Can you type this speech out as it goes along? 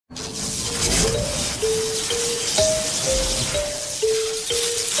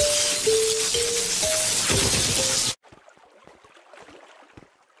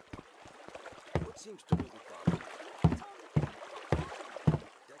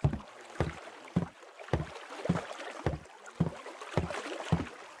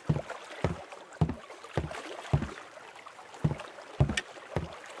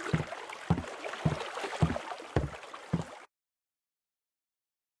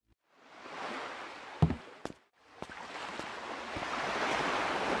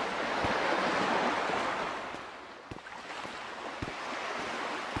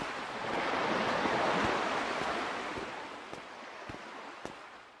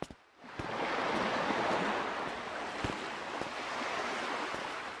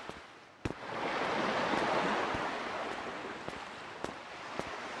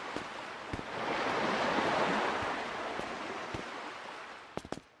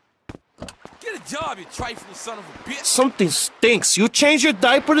Good job, you trifling son of a bitch. Something stinks. You changed your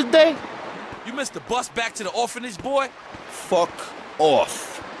diaper today? You missed the bus back to the orphanage, boy? Fuck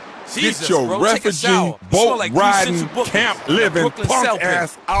off. Jesus, Get your bro, take a refugee, shower. You boat smell like riding, Central Bookings camp and a living, Brooklyn punk cell pen.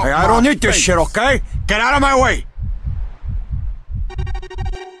 ass out. Hey, I don't need this shit, okay? Get out of my way!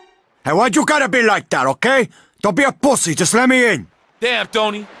 Hey, why'd you gotta be like that, okay? Don't be a pussy, just let me in. Damn,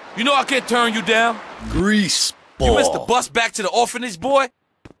 Tony. You know I can't turn you down. Grease ball. You missed the bus back to the orphanage, boy?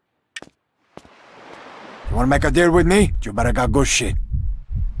 You wanna make a deal with me? You better got good shit.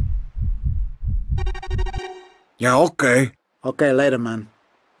 Yeah, okay. Okay, later, man.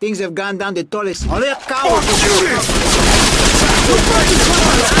 Things have gone down the toilet. Only a coward.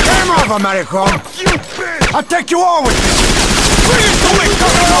 Game over, American! I'll take you all with me! Bring it to me,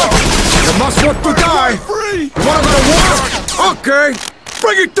 come on! You must want to die! You wanna go to war? Okay!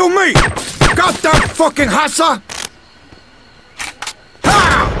 Bring it to me! Goddamn fucking hassa!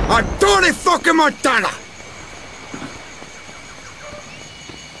 Ha! I'm Tony fucking Montana!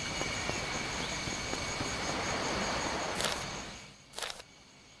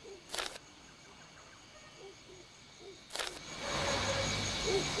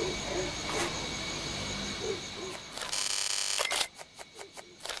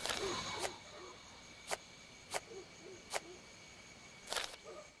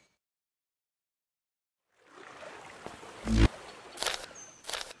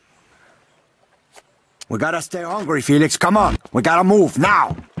 We gotta stay hungry, Felix. Come on. We gotta move,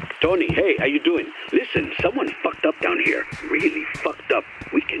 now. Tony, hey, how you doing? Listen, someone fucked up down here. Really fucked up.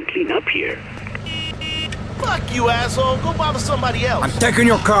 We can clean up here. Fuck you, asshole. Go bother somebody else. I'm taking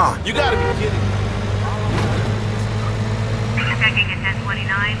your car. You gotta be kidding me. Checking at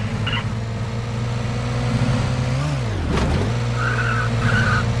 1029.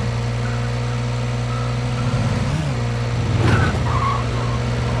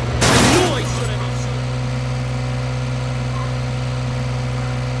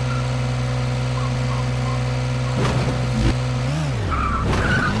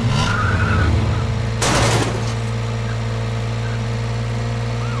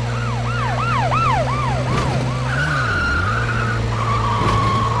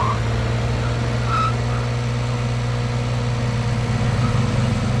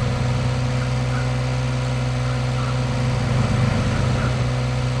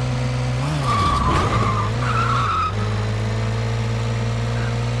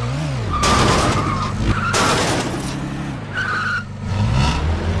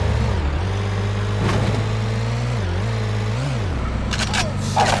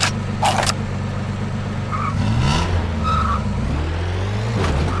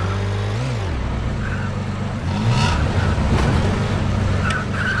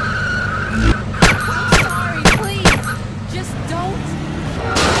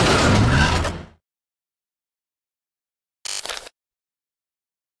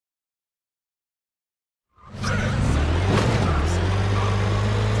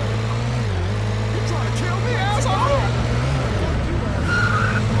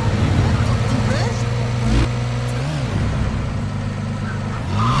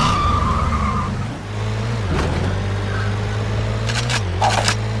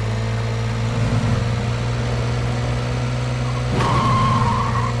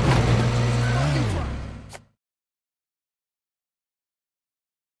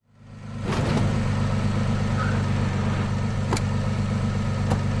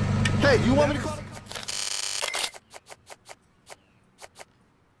 Hey, you want me to call?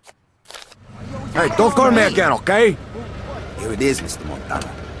 Hey, don't call me again, okay? Here it is, Mr.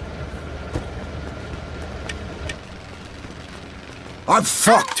 Montana. I'm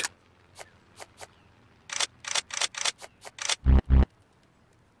fucked!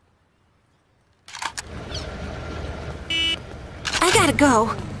 I gotta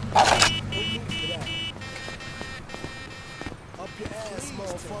go.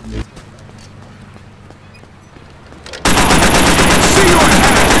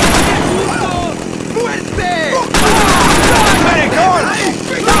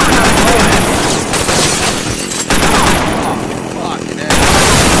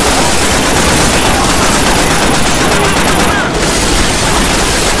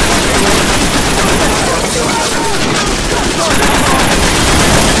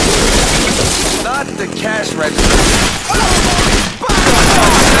 Not the cash register.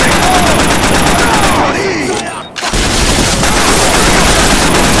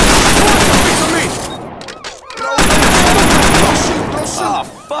 Oh,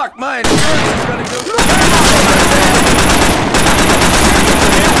 fuck, my insurance is gonna go.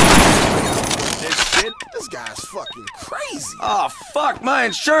 This shit. This guy's fucking crazy. Oh, fuck. fuck, my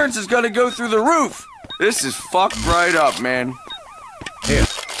insurance is gonna go through the roof. This is fucked right up, man. Here,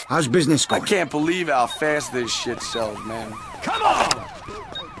 how's business I going? can't believe how fast this shit sells, man. Come on!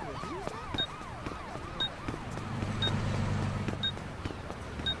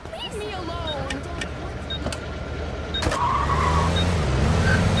 Leave me alone.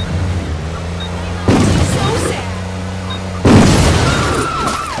 So sad.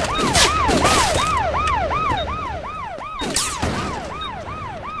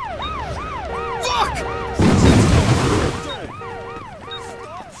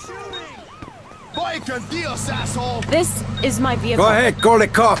 This is my vehicle. Go ahead, call the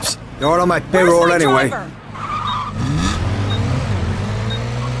cops. They're all on my payroll Where's my anyway. driver?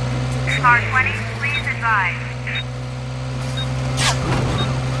 Car 20, please advise.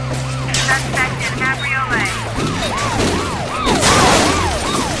 Suspect in cabriolet.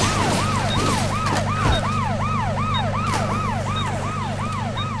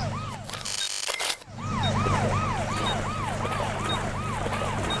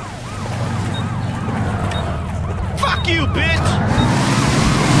 Fuck you, bitch!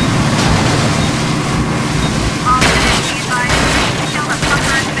 All units be advised. Kill the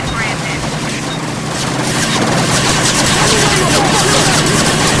fucker has been granted.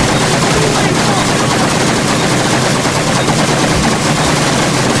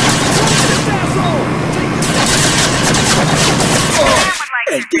 I would like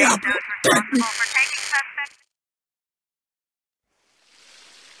to thank those responsible for taking suspect.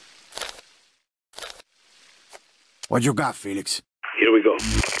 What you got, Felix? Here we go.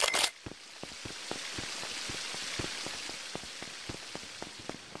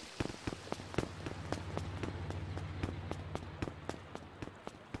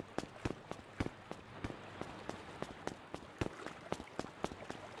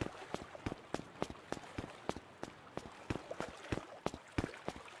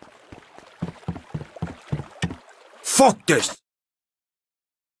 Fuck this!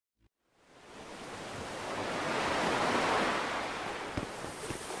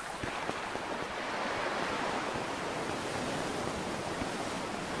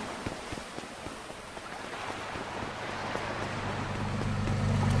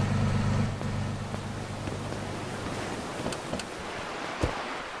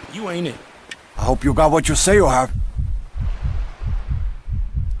 You ain't it. I hope you got what you say you have.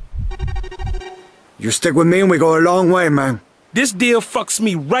 You stick with me and we go a long way, man. This deal fucks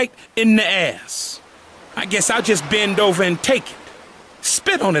me right in the ass. I guess I'll just bend over and take it.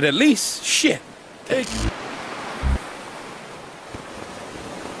 Spit on it at least. Shit. Take it.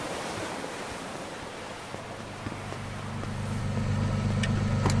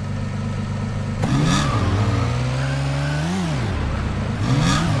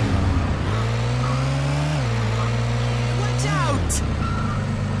 Watch out!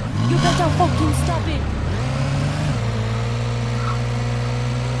 You better fucking stop it.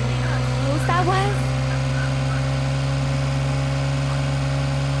 How close that was?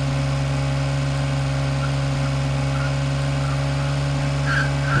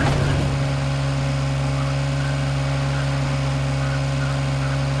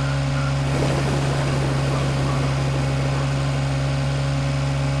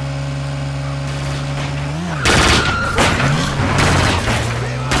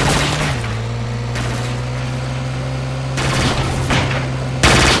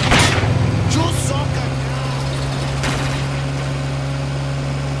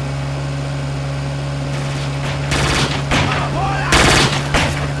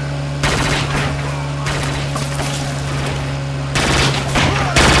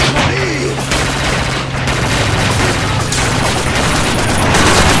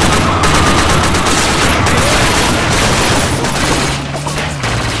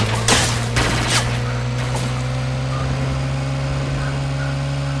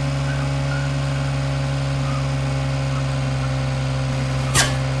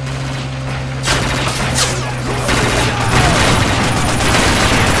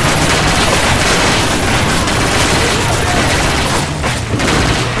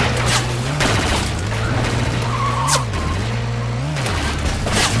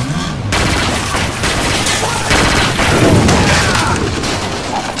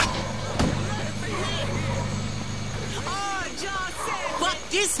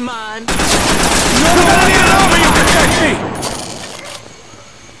 This man. You're gonna need an army to protect me!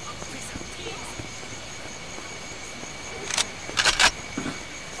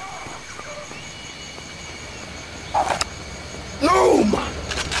 No, man!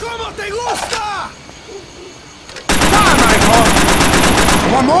 ¿Cómo te gusta? Come on, Michael!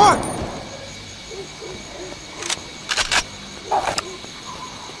 One more?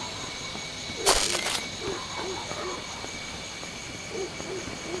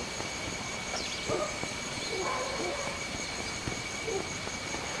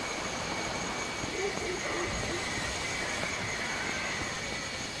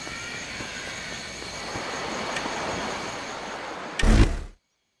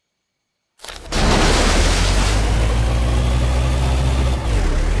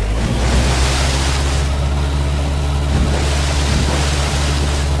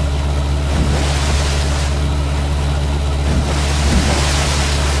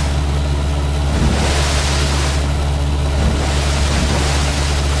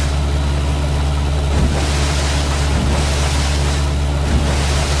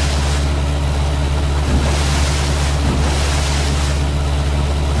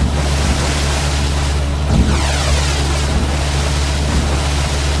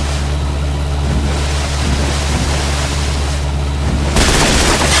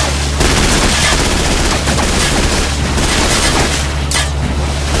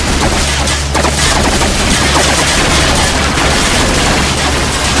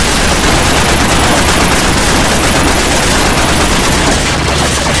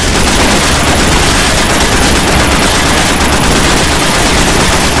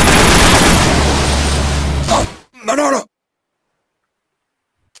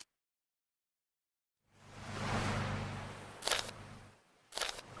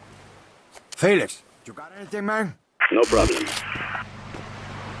 Felix, you got anything, man? No problem.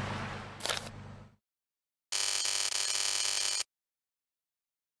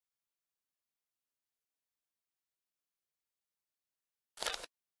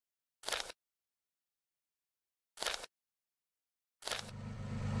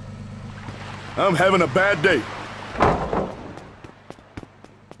 I'm having a bad day.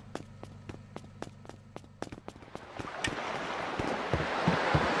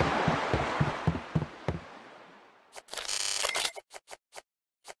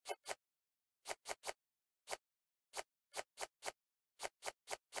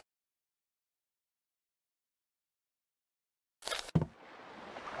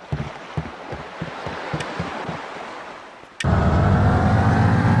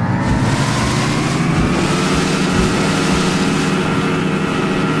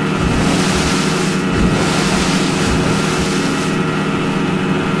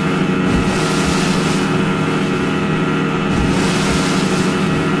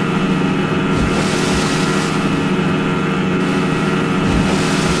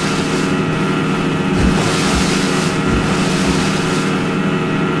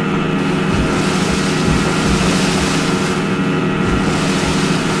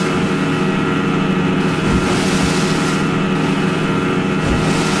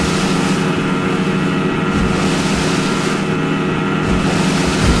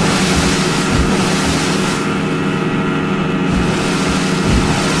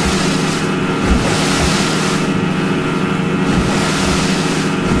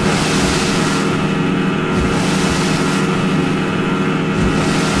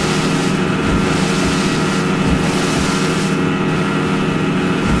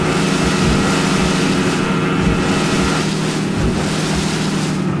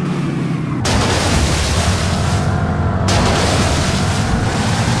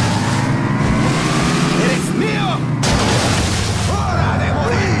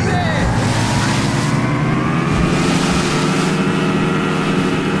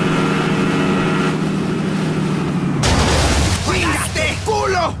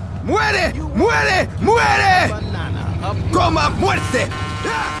 ¡Muere! ¡Muere! ¡Muere! ¡Coma muerte!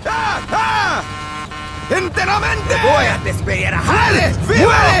 ¡Ah! ¡Ah! ¡Ah! ¡Enteramente! Te voy a despellejar. ¡Muere!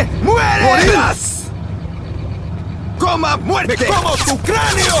 ¡Muere! ¡Muere! ¡Morirás! ¡Coma muerte! ¡Me como tu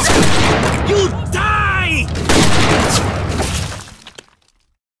cráneo! You die!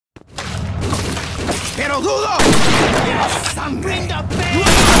 ¡Pero dudo! ¡Sangre! Bring the pain.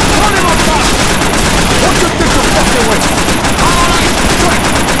 ¡Pon him on fire! What you think you're fucking with?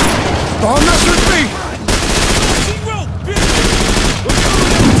 Don't mess with me!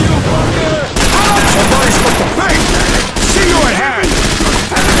 Somebody's got the paint! See you at hand!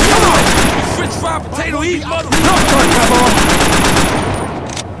 Come on! French fried potato eat mother. Not good, come on!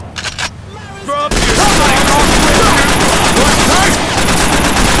 Rub Somebody got me! What time?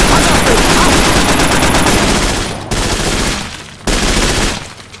 I got this!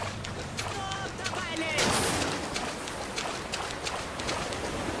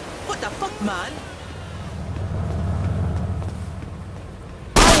 What the fuck, man?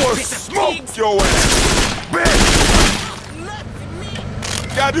 I will smoke your ass, bitch!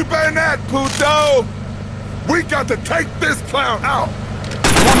 Got you better than that, puto! We got to take this clown out!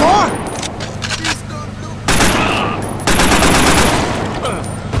 One more?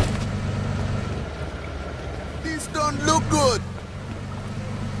 These don't look good!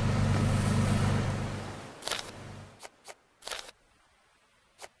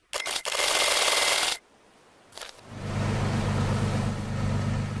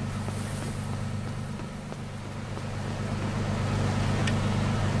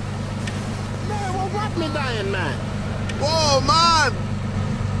 Man, what got me dying, man? Whoa, man!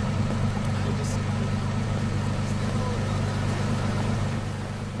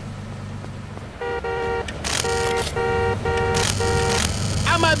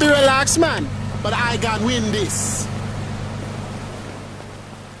 I might be relaxed, man, but I got win this.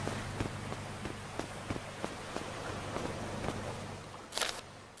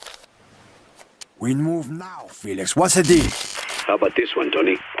 We move now, Felix. What's the deal? How about this one,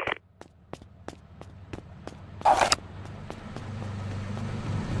 Tony?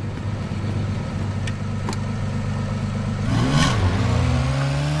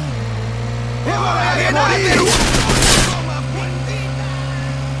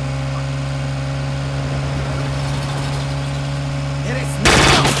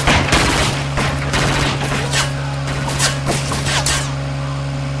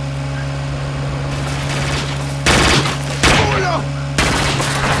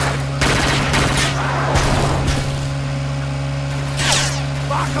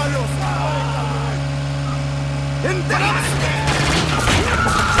 ¡Bájalos!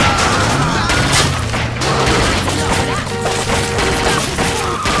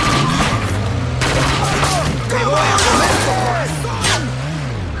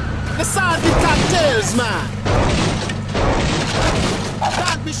 The sergeant cocktails, man.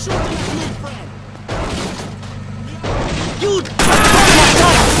 Can't be shooting at me, friend. You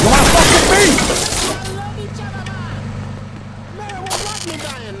wanna fuck with me? love each other, man. Man, what want me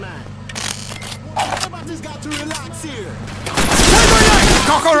dying, man? Everybody's got to relax here.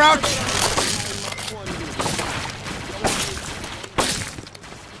 Cockroach!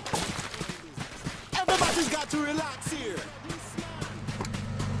 Everybody's got to relax here.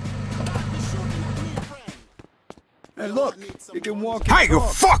 Hey, look, you can walk. Hey, you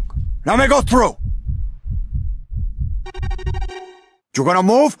fuck! Let me go through. You gonna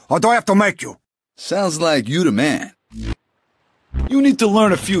move, or do I have to make you? Sounds like you the man. You need to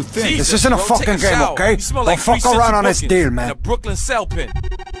learn a few things. This isn't a bro, fucking take a game, shower. okay? You smell Don't like fuck 3 around on this bookings deal, in man. a Brooklyn cell pen.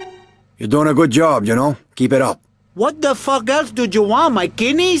 You're doing a good job, you know? Keep it up. What the fuck else did you want? My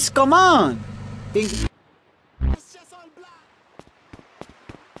kidneys? Come on. Think It's just all black.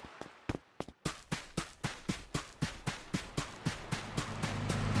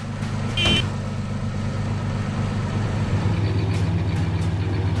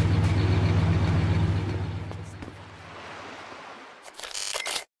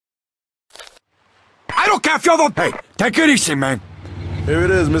 I don't care if you're the... Hey, take it easy, man. Here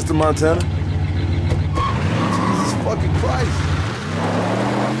it is, Mr. Montana. Jesus fucking Christ.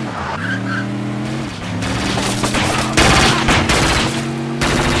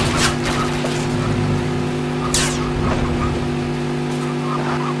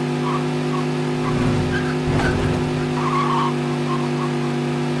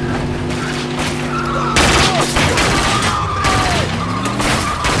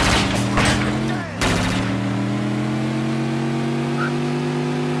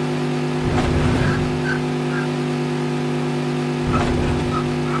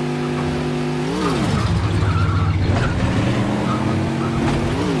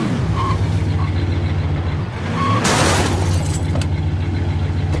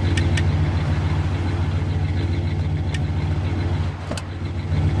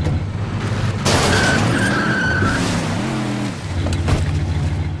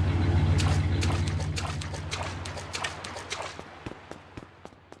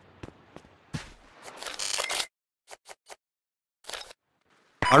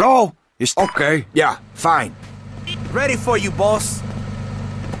 Hello? It's okay. Yeah, fine. Ready for you, boss.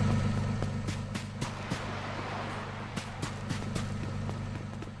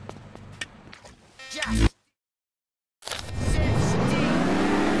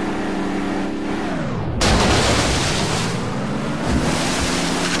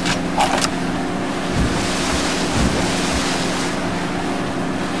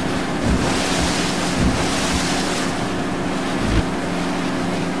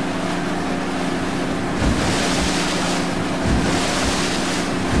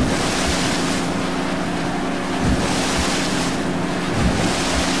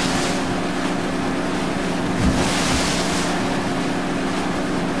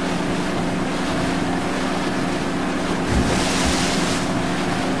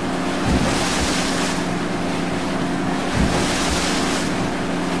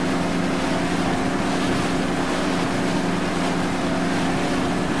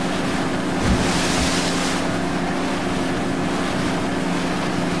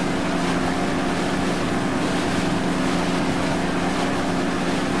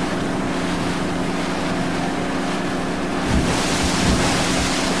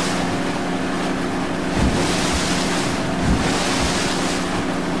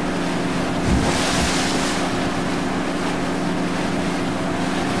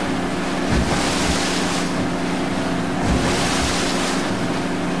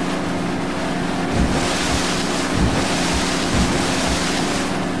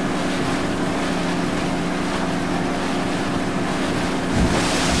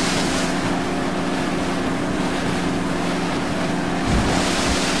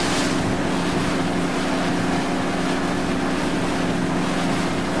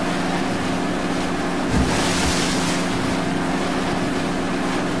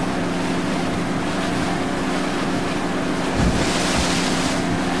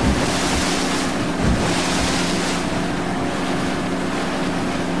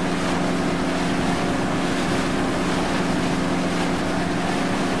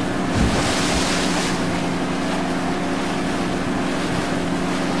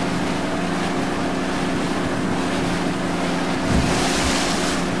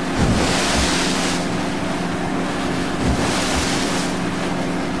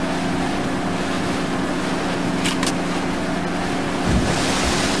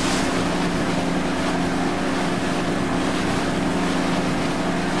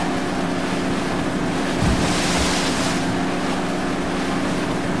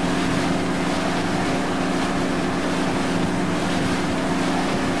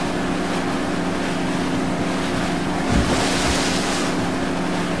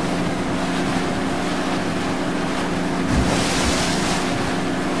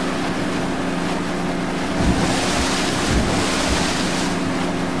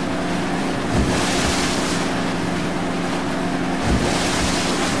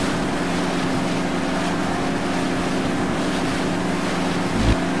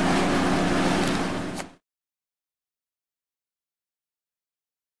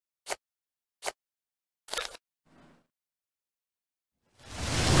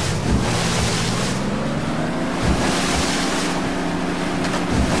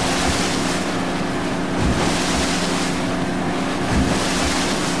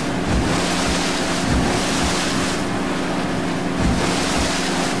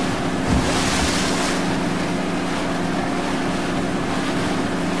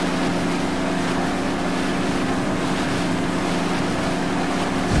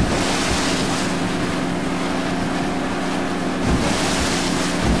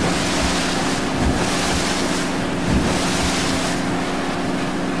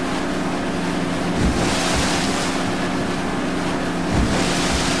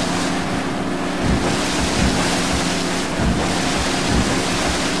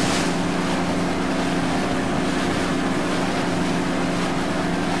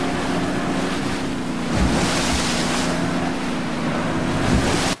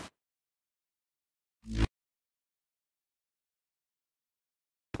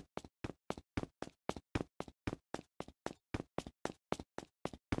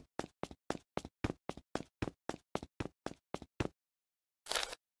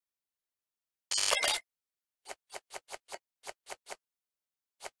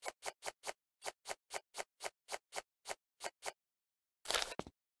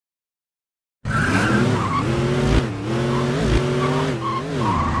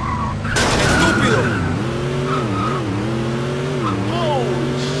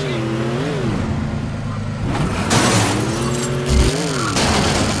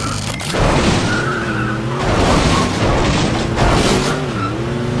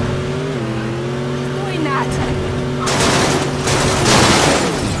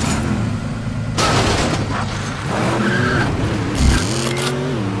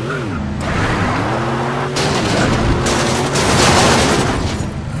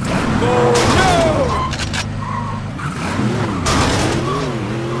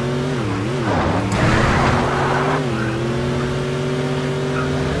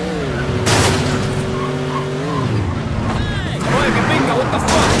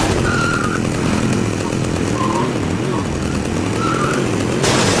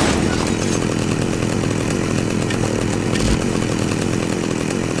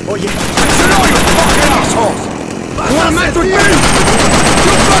 Oh yeah. You know you fucking assholes! You wanna mess with me?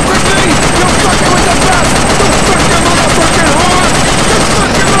 You fuck with me! You're fucking with the best! You fucking motherfucking whore! You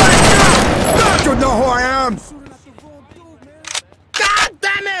fucking right now! Don't you know who I am? God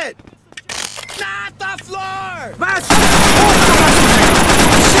damn it! Not the floor! That's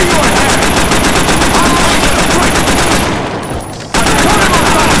see you in hell!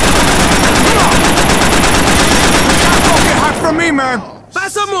 Don't get hot from me, man!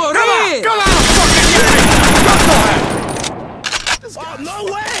 Vas a morir! Come on, fucking get me! Go ahead! Oh, no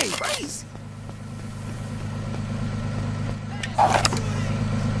way! Crazy.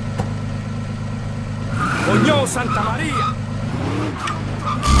 Coño, Santa María!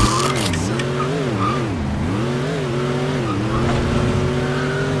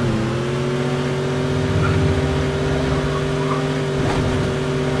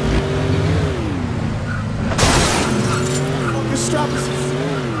 Fucking strap us.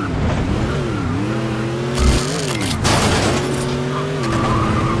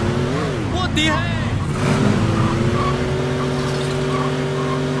 What the hell?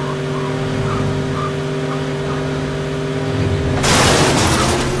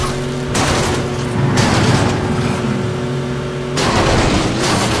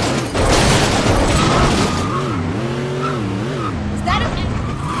 Is that a...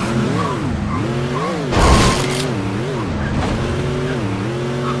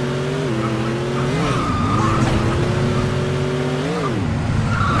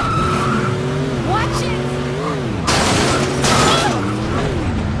 Watch it!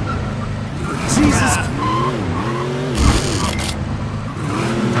 Jesus.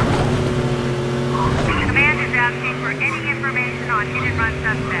 Command is asking for any information on hit-and-run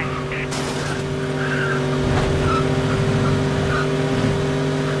suspect.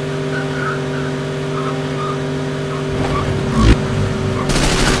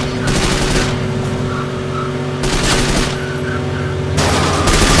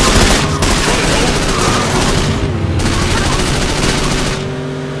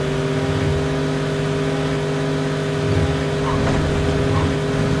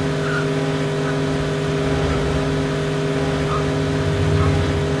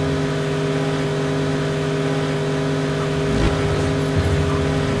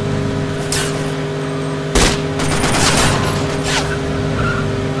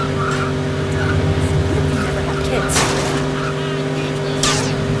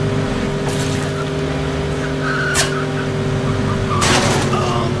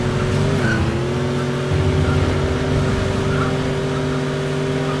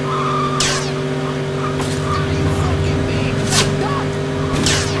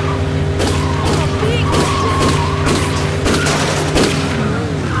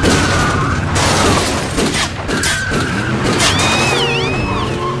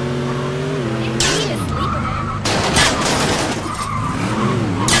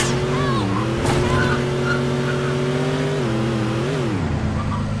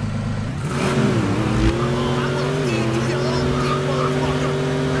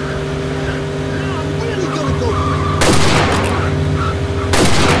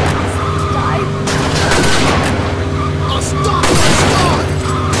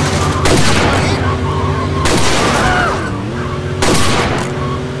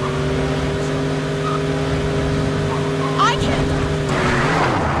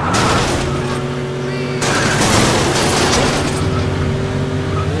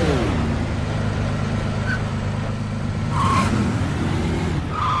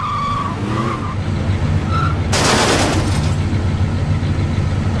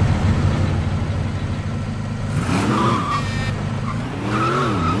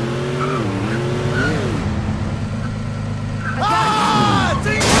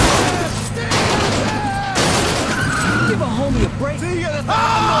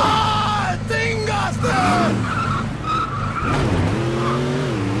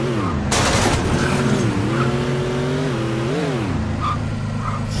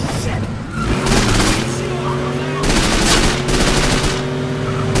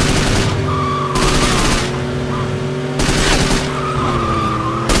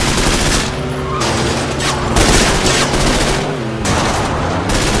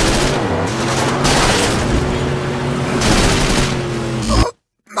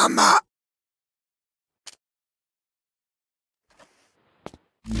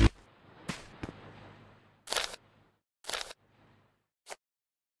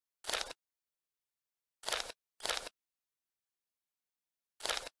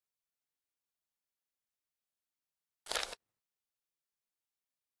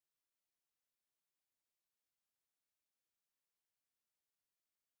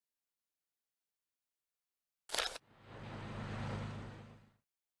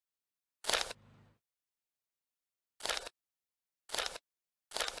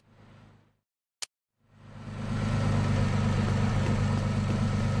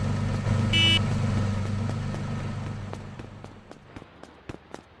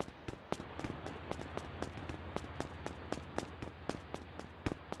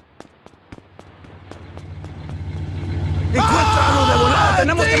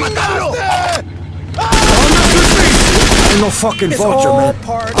 tenemos que matarlo! Ain't no fucking vulture, man.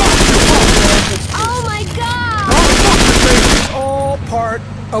 Part. Oh my god! It's all part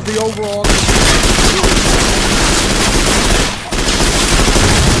of the overall.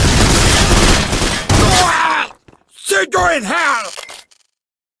 Sit you're in hell!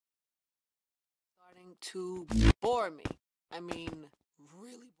 Starting to bore me. I mean,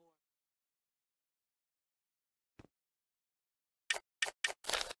 really bore me.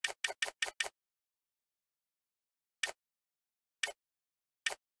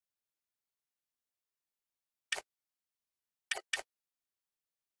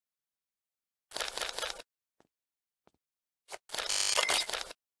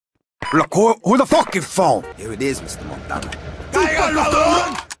 Look, who the fucking phone? Here it is, Mr. Montana.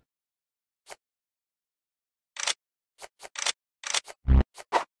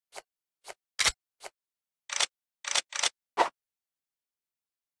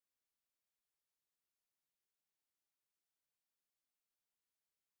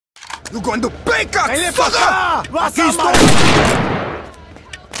 You going to Bangkok, fucker! Aquí estoy!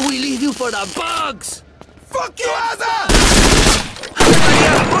 We leave you for the bugs! Fuck you, Asa!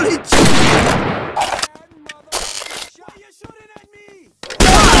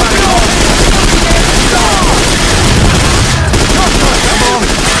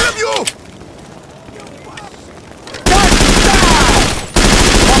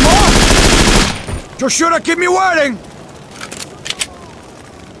 You should have kept me waiting!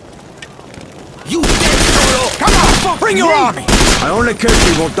 You dead solo! Come on, bring your army! I only kill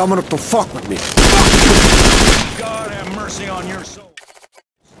people dumb enough to fuck with me. Fuck you! God have mercy on your soul.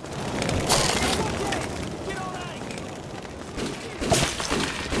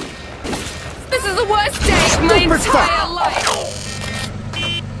 This is the worst day of my Stupid entire fuck. life!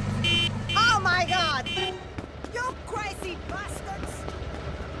 Oh my god! You crazy bastards!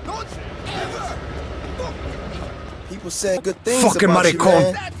 Don't ever People said good things Fucking about you,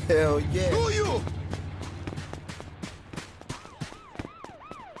 maricon. man. Hell yeah. do you!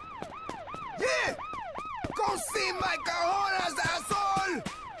 Yeah! Go see my cajonas, asshole!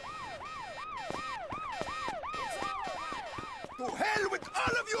 To hell with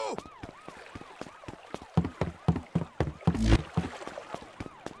all of you!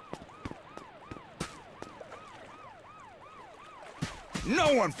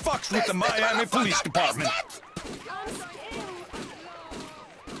 No one fucks with the Miami Police Department.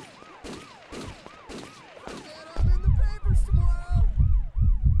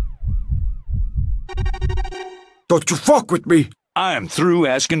 Don't you fuck with me! I am through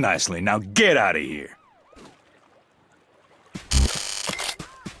asking nicely. Now get out of here.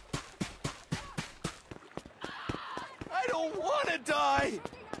 I don't want to die.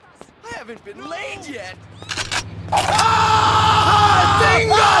 I haven't been laid yet.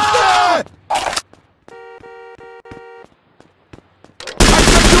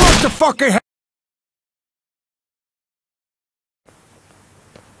 The fucking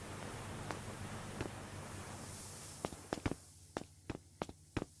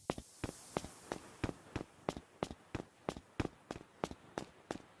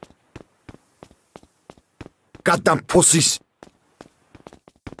goddamn pussies!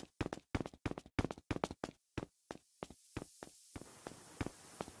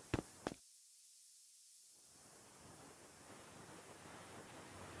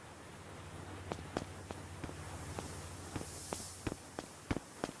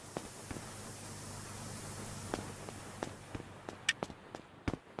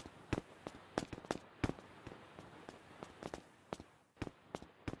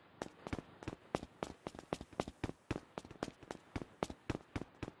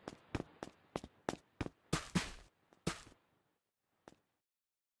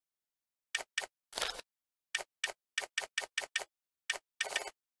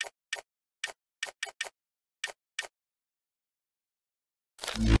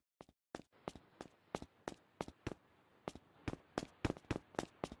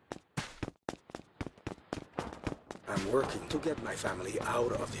 I'm working to get my family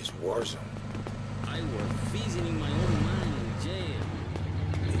out of this war zone. I was visiting my own man in jail.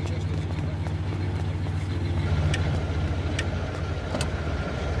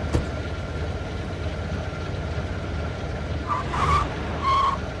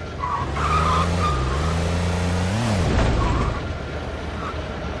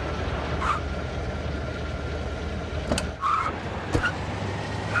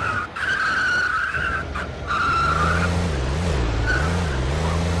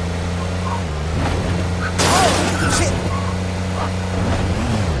 Shit!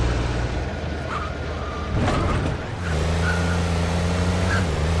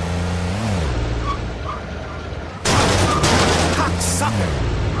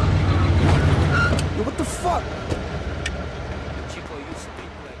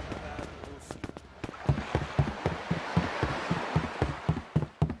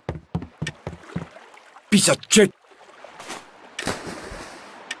 piece of shit.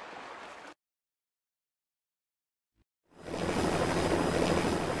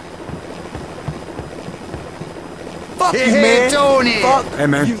 Fuck you, man. Tony. Fuck. Hey,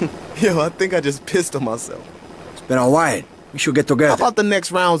 man. Yo, I think I just pissed on myself. It's been a while. We should get together. How about the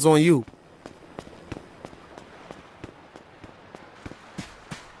next round's on you?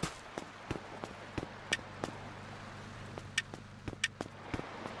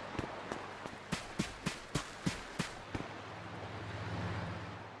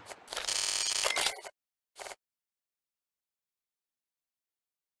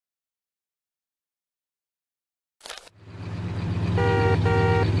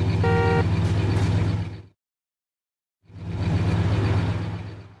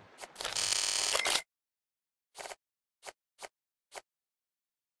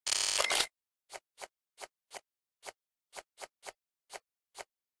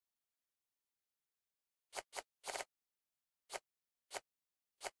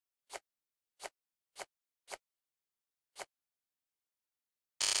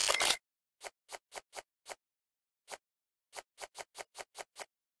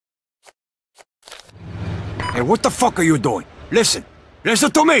 Hey, what the fuck are you doing? Listen.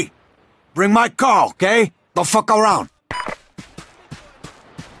 Listen to me. Bring my car, okay? Don't fuck around.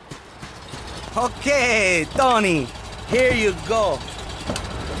 Okay, Tony. Here you go.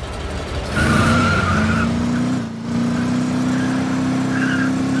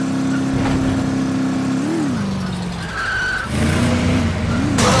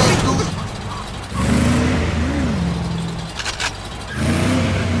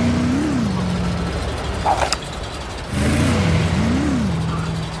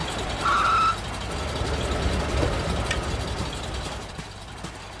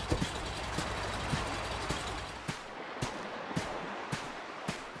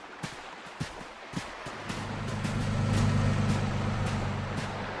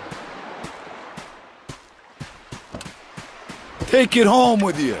 Take it home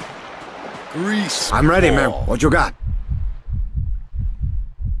with you. Grease. I'm ready, man. What you got?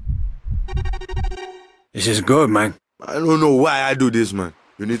 This is good, man. I don't know why I do this, man.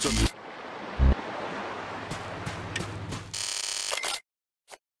 You need something.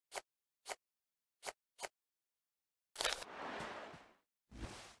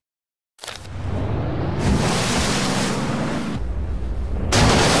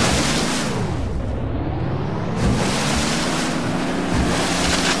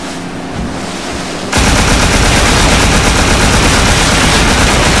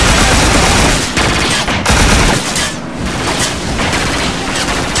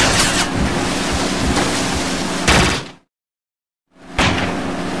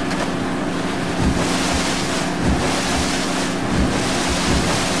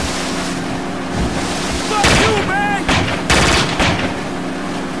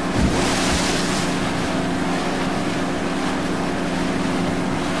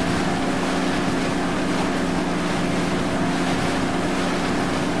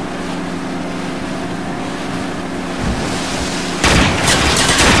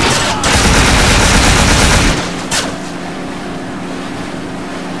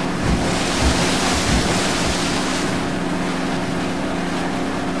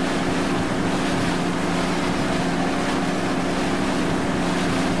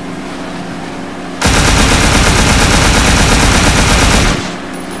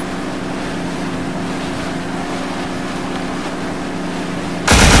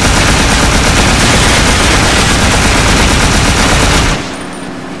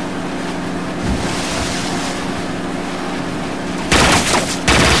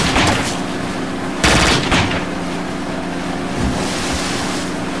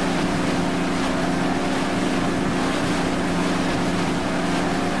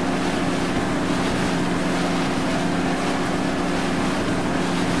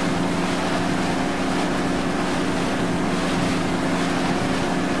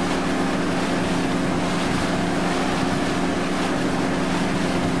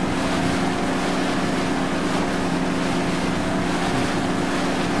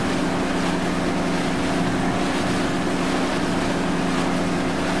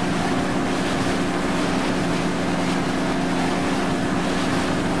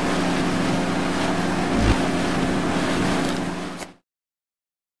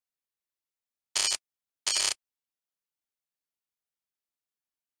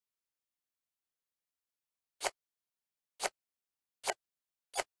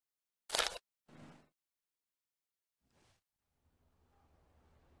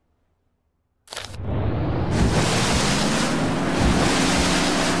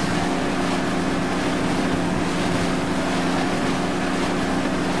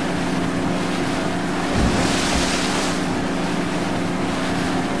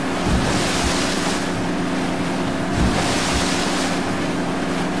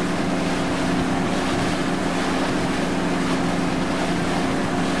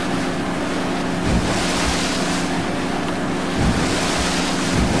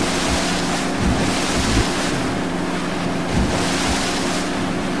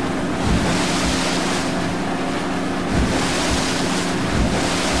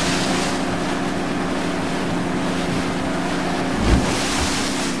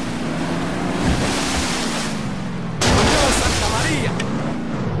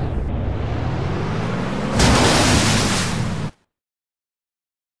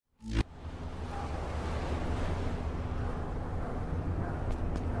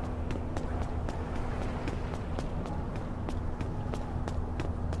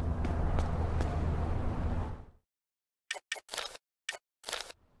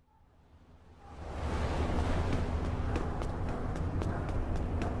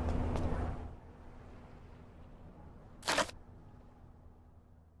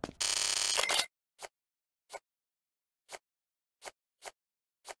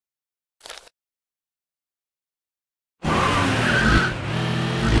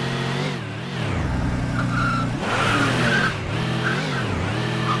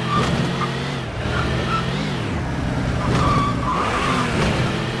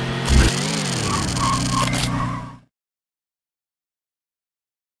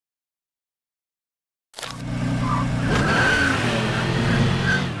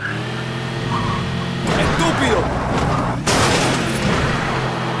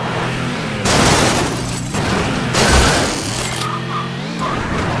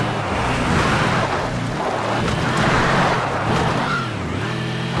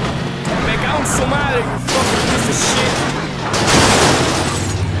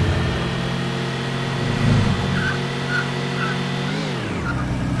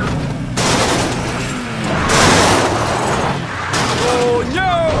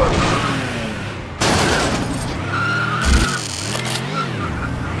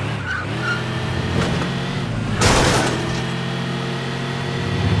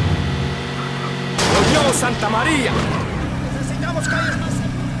 ¡Coño, Santa María! Necesitamos calles más.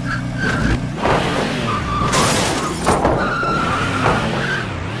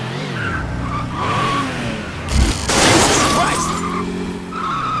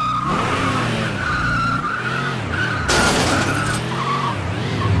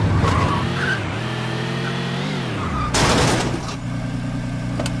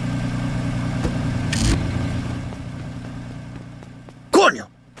 ¡Coño!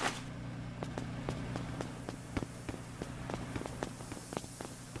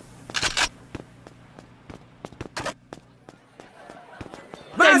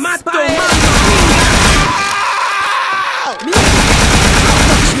 ¡Te mato!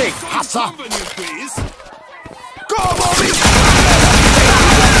 Snake, Hassa!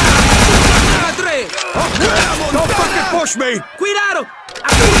 ¡Madre! Don't fucking push me! ¡Cuidado!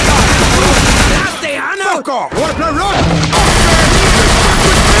 Fuck off! Wanna play rough?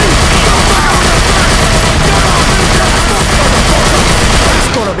 It's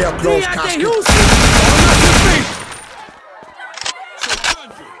gonna be a close casket.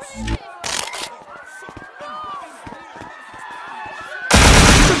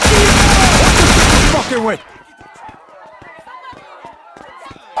 Fucking way!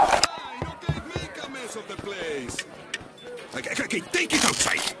 Okay, take it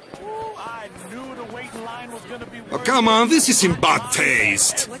outside. Oh, come on, this is in bad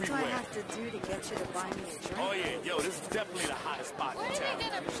taste. What do I have to do to get you to buy me a drink? Oh yeah, yo, this is definitely the hottest spot in town. We're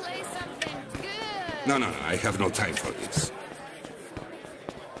gonna play something good. No, I have no time for this.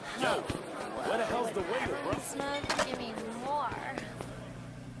 Yo, where the hell's the waiter, bro? Smoke, give me more.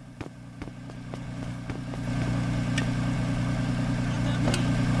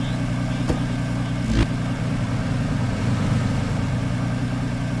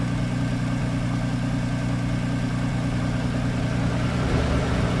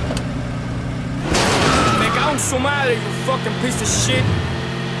 Me cago en su madre, you fucking piece of shit.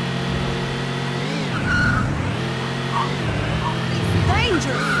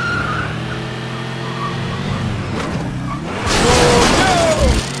 Danger!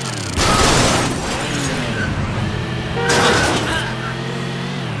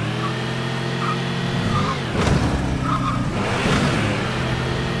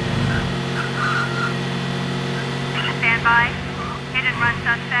 Stand by. Hit and run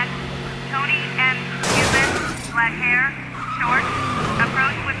suspect. Tony M. Cuban. Black hair. Short.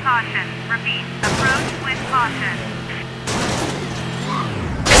 Approach with caution. Repeat. Approach with caution.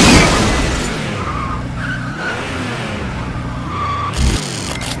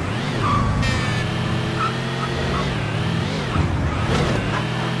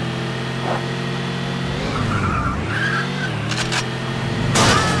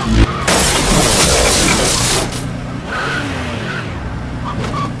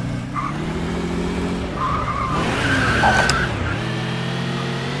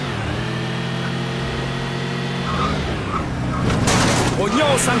 ¡Coño,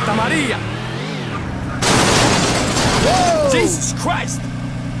 Santa María! Jesus Christ!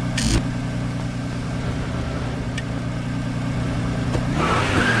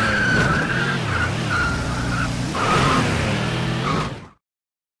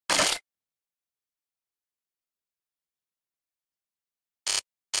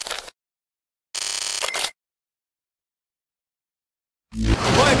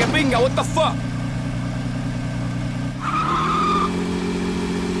 Oye, que pinga, what the fuck?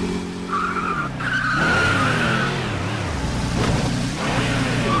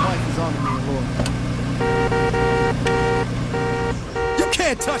 You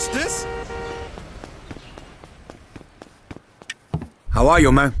can't touch this! How are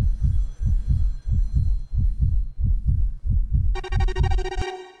you, man?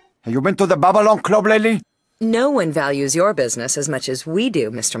 Have you been to the Babylon Club lately? No one values your business as much as we do,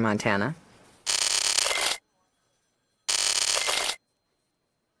 Mr. Montana.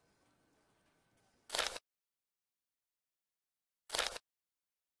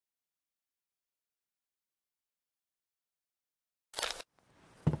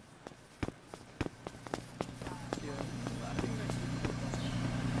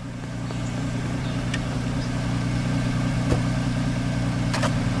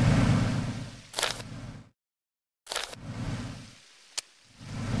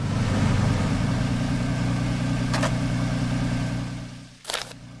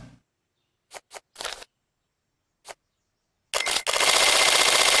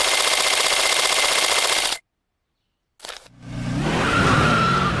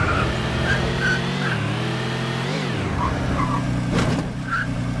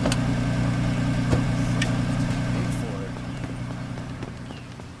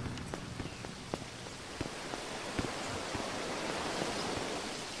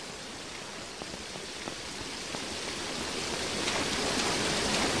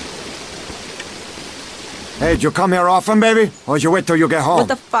 Hey, do you come here often, baby? Or you wait till you get home? What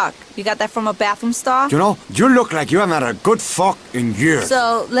the fuck? You got that from a bathroom stall? You know, you look like you haven't had a good fuck in years.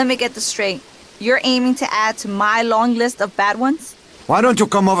 So, let me get this straight. You're aiming to add to my long list of bad ones? Why don't you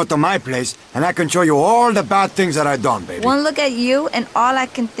come over to my place and I can show you all the bad things that I've done, baby? One look at you and all I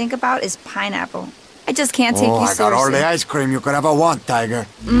can think about is pineapple. I just can't take you I seriously. got all the ice cream you could ever want, Tiger.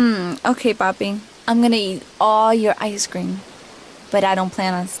 Okay, Papi. I'm gonna eat all your ice cream. But I don't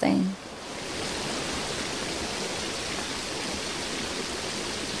plan on staying.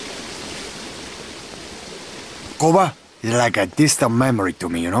 Cuba is like a distant memory to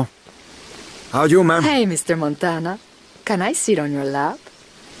me, you know? How you, man? Hey, Mr. Montana. Can I sit on your lap?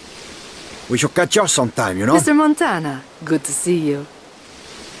 We should catch up sometime, you know? Mr. Montana, good to see you.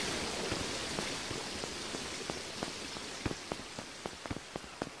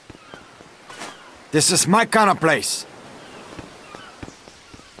 This is my kind of place.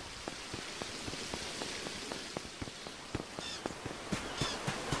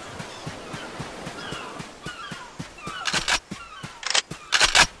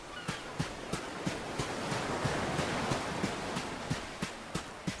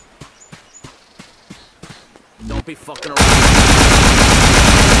 Don't be fucking around.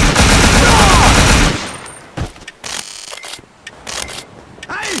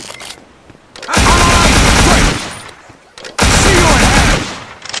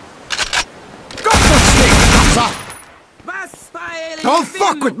 Don't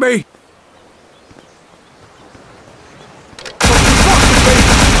fuck with me!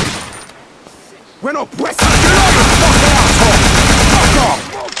 Bueno, pues. Get on, you fucking asshole! Fuck off!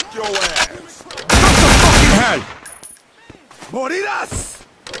 Smoke your ass. Go to fucking hell! Morirás.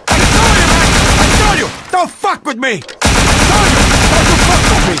 I told you! Don't fuck with me! I told you! Don't fuck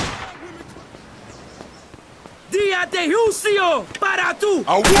with me! Día de juicio para tú. I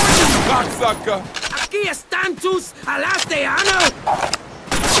warn you, cocksucker. Aquí están tus alas de ano.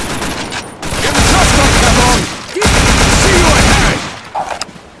 Get the custom, cabrón! See you in hell!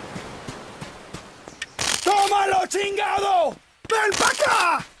 ¡Tómalo, chingado! ¡Ven pa'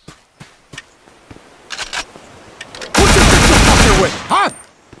 acá! Who you think you're fucking with, huh?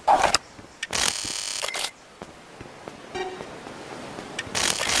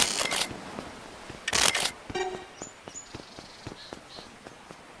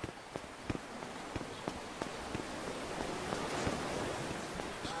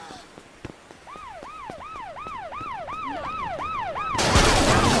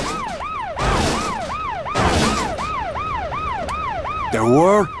 The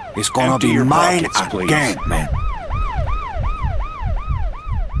world is gonna Empty be your mine pockets, please. again, man.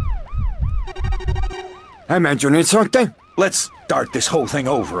 Hey, man, you need something? Let's start this whole thing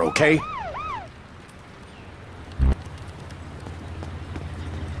over, okay?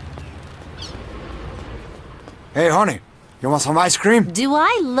 Hey, honey, you want some ice cream? Do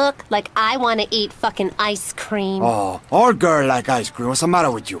I look like I want to eat fucking ice cream? Oh, all girls like ice cream. What's the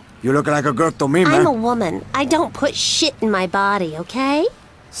matter with you? You look like a girl to me, man. I'm a woman. I don't put shit in my body, okay?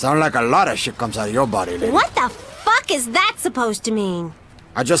 Sound like a lot of shit comes out of your body, lady. What the fuck is that supposed to mean?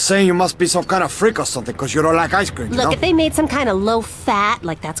 I'm just saying you must be some kind of freak or something because you don't like ice cream, you Look, know? if they made some kind of low fat,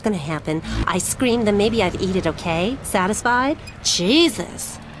 like that's gonna happen, ice cream, then maybe I'd eat it, okay? Satisfied?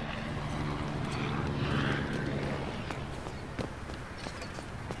 Jesus.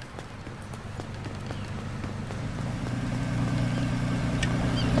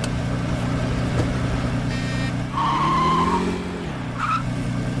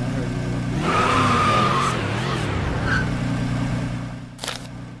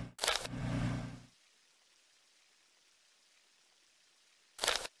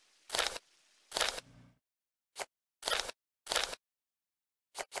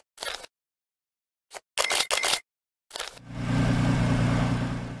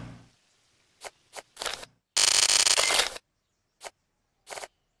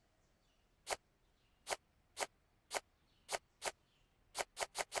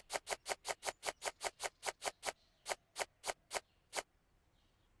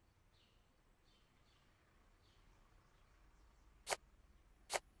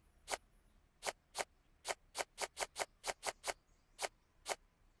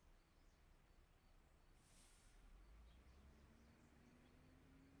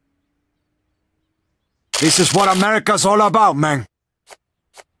 This is what America's all about, man.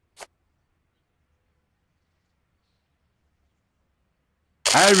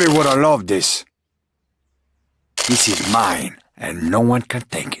 Elvi would have loved this. This is mine, and no one can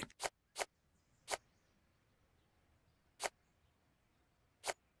take it.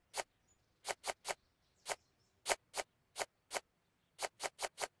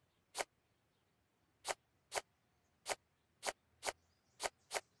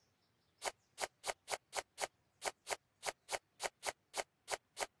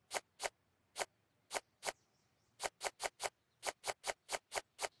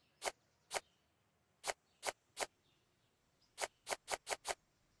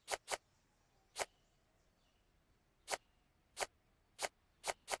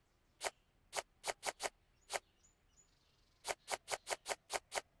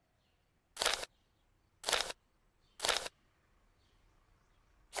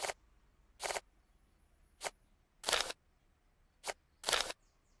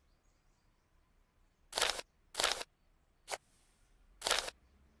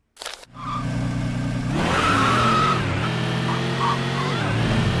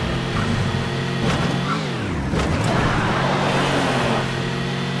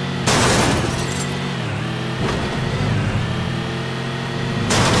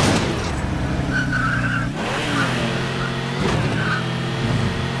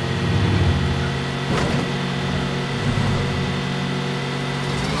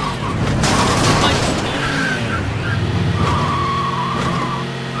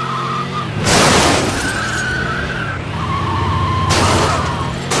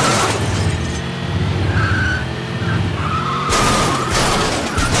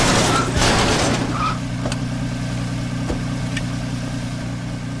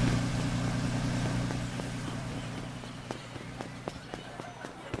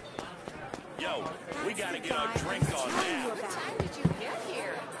 Yo, we gotta get our drink on now. What time did you get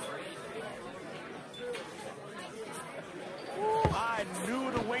here? I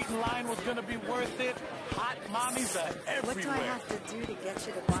knew the waiting line was gonna be worth it. Hot mommies are everywhere. What do I have to do to get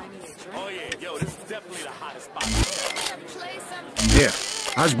you to buy me a drink? Oh yeah, yo, this is definitely the hottest spot. Play something. Here,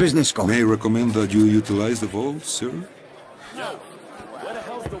 how's business going? May I recommend that you utilize the vault, sir? Yo, where the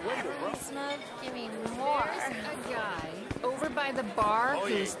hell's the waiter, bro? Give me more. There's a guy over by the bar Oh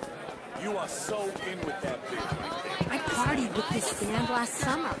who's... yeah, you are so in with that bitch. I partied with this band last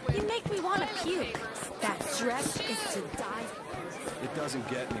summer. You make me want to puke. That dress is to die for. It doesn't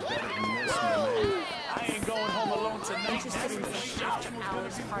get any better than this, my man. I ain't going home alone tonight. Interested in some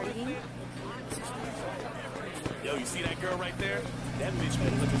after-hours partying? Yo, you see that girl right there? That bitch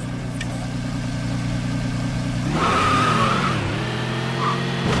been looking...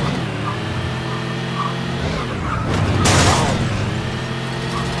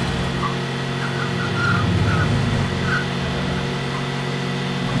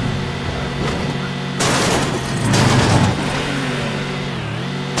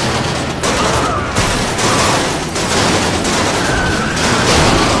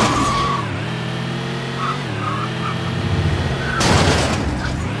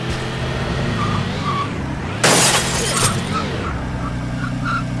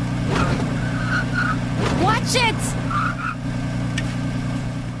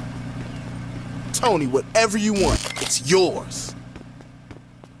 Tony, whatever you want, it's yours.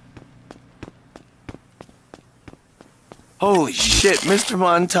 Holy shit, Mr.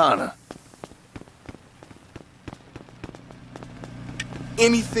 Montana.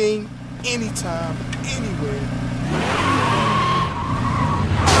 Anything, anytime, anywhere.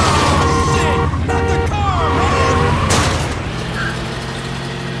 Not the car, man!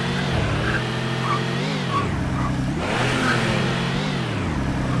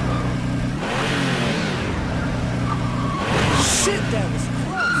 Shit, that was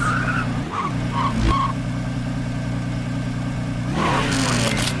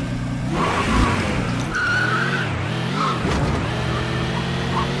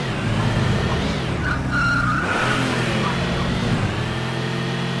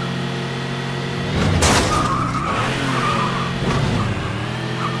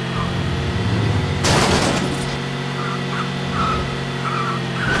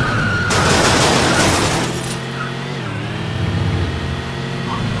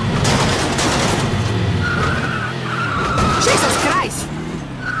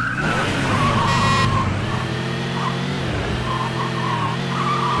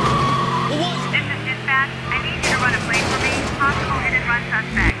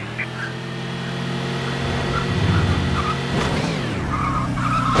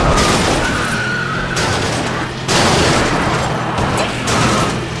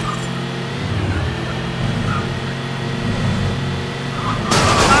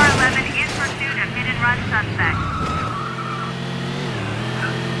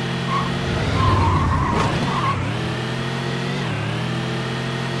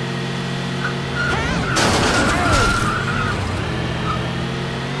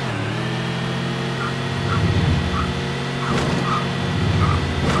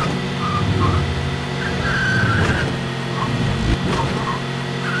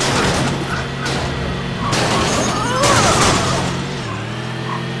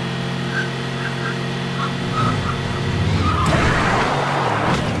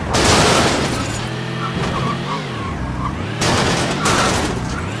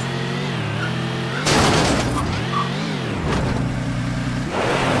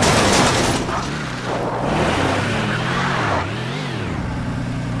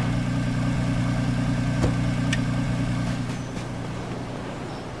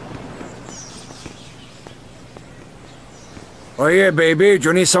Oh yeah, baby, do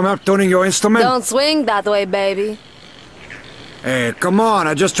you need some help tuning your instrument? Don't swing that way, baby. Hey, come on,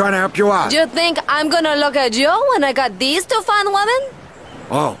 I'm just trying to help you out. Do you think I'm gonna look at you when I got these two fine women?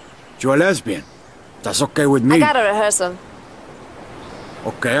 Oh, you're a lesbian. That's okay with me. I got a rehearsal.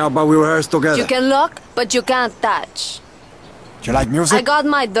 Okay, how about we rehearse together? You can look, but you can't touch. Do you like music? I got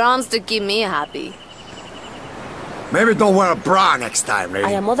my drums to keep me happy. Maybe don't wear a bra next time, lady.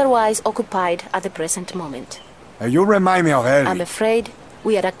 I am otherwise occupied at the present moment. Hey, you remind me of Ellie. I'm afraid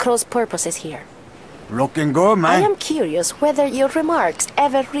we are at cross purposes here. Looking good, man. I am curious whether your remarks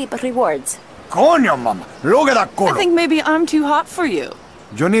ever reap rewards. Coño, mama. Look at that culo. I think maybe I'm too hot for you.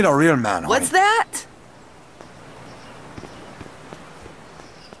 You need a real man, What's honey. that?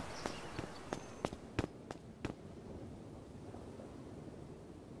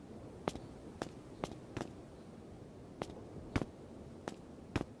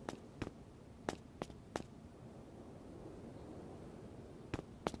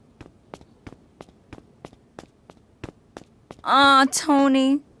 Aw,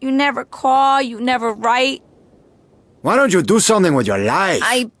 Tony, you never call, you never write. Why don't you do something with your life?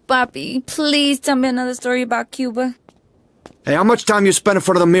 Ay, papi, please tell me another story about Cuba. Hey, how much time you spent in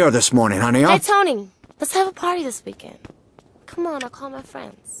front of the mirror this morning, honey, huh? Hey, Tony, let's have a party this weekend. Come on, I'll call my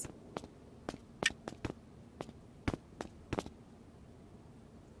friends.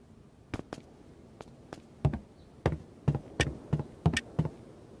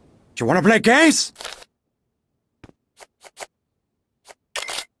 You wanna play games?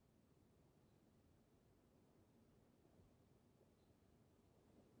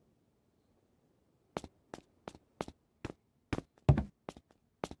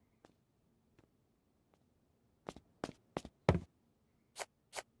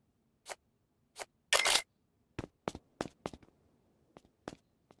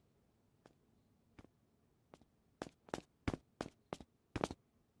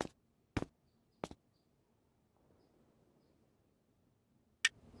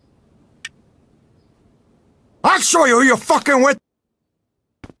 I'll show you who you're fucking with!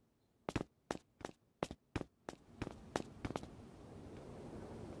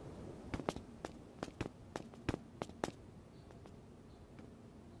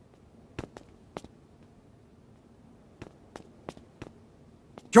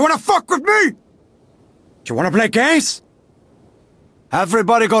 You wanna fuck with me? You wanna play games?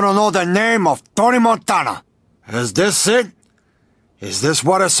 Everybody gonna know the name of Tony Montana. Is this it? Is this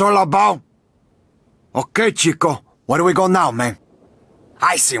what it's all about? Okay, Chico, where do we go now, man?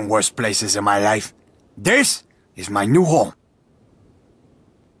 I seen worse places in my life. This is my new home.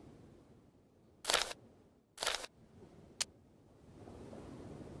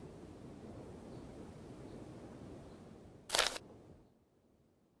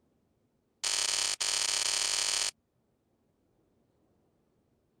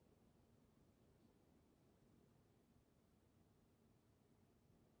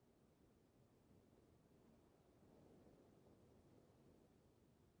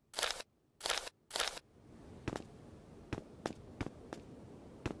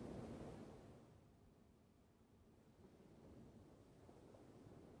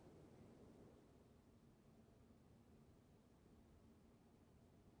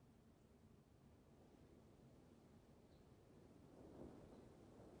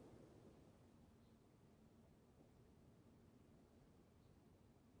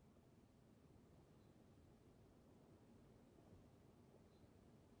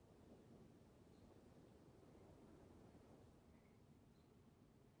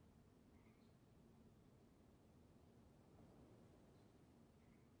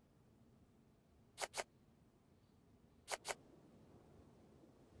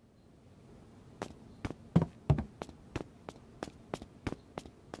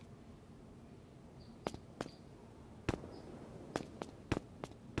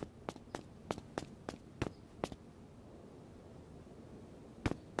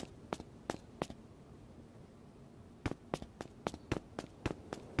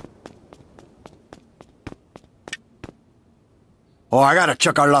 Oh, I gotta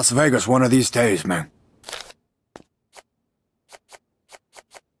check out Las Vegas one of these days, man.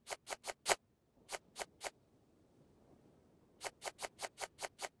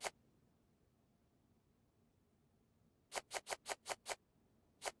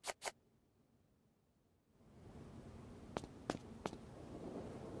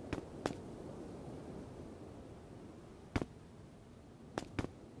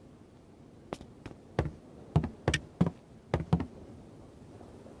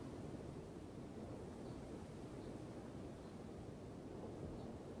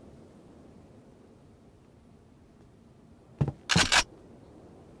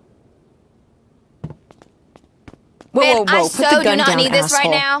 Whoa, I put the so do gun not down, need this right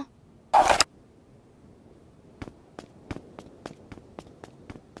asshole. now.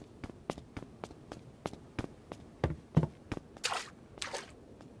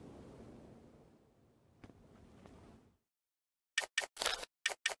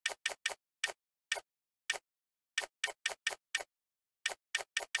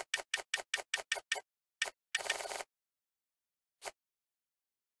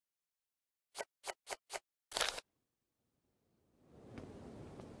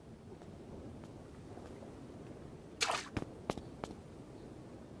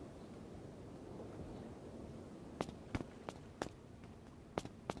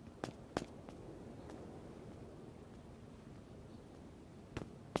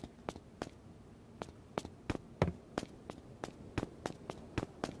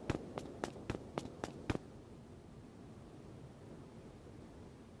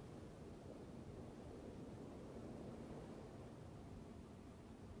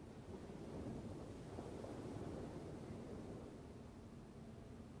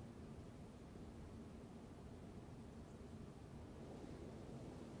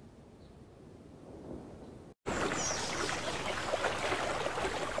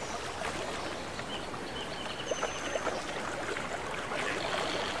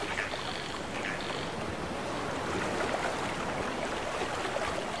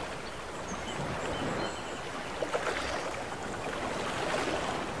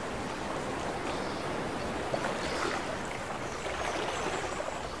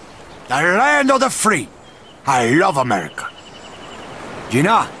 The land of the free. I love America.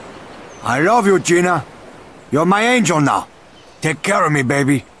 Gina, I love you, Gina. You're my angel now. Take care of me,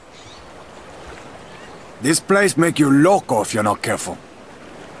 baby. This place make you loco if you're not careful.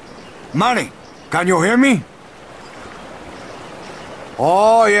 Manny, can you hear me?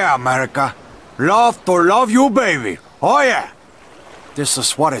 Oh yeah, America. Love to love you, baby. Oh yeah. This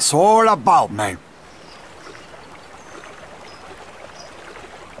is what it's all about, man.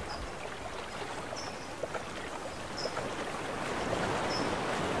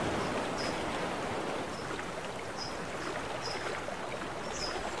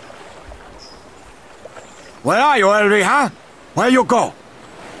 Where are you, Elvie, huh? Where you go?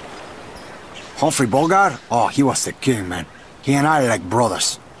 Humphrey Bogart? Oh, he was the king, man. He and I like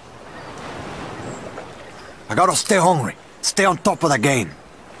brothers. I gotta stay hungry. Stay on top of the game.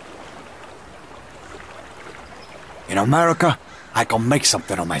 In America, I can make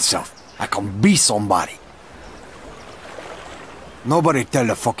something of myself. I can be somebody. Nobody tell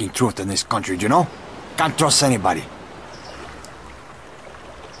the fucking truth in this country, you know? Can't trust anybody.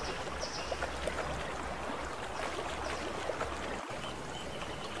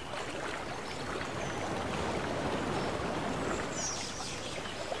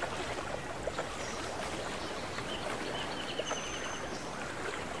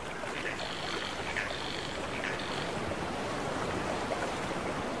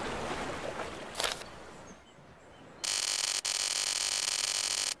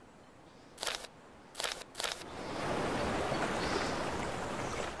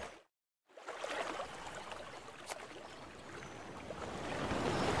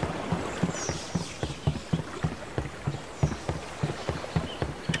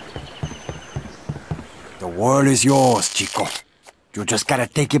 The world is yours, Chico. You just gotta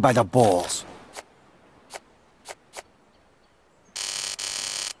take it by the balls.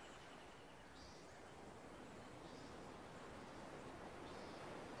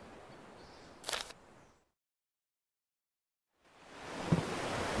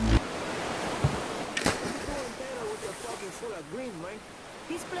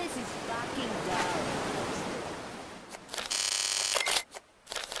 This place is fucking down.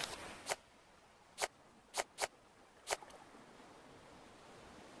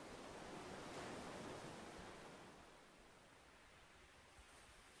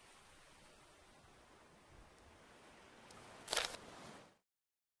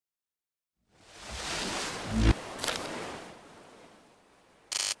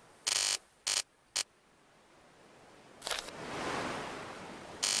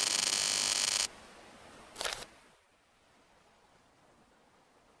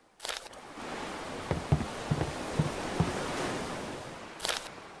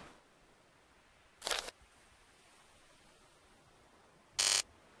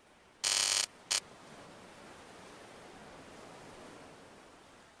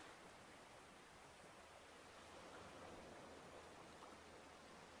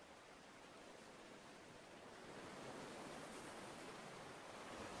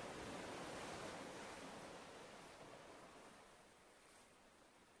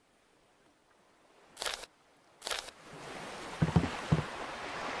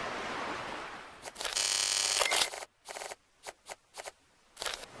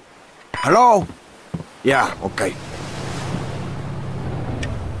 Hello? Yeah, okay.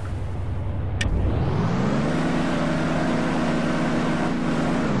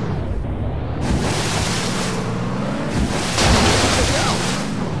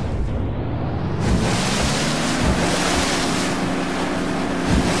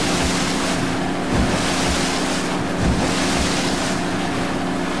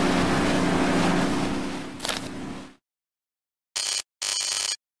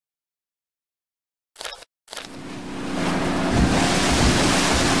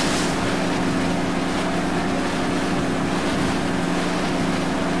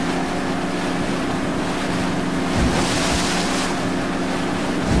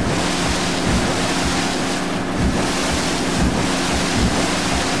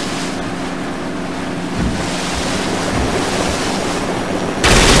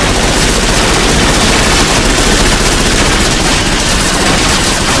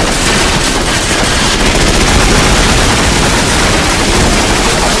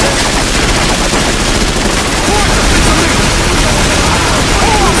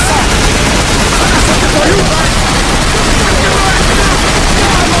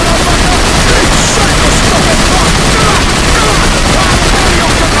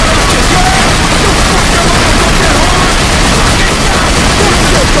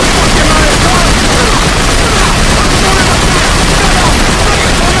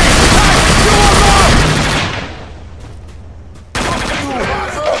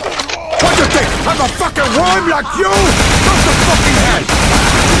 like you! Cut the fucking head!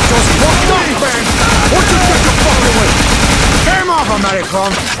 Just fucked up, man! What you think you're fucking with? Game off,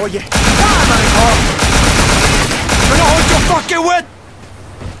 American! Oye, die, American! You know what you're fucking with?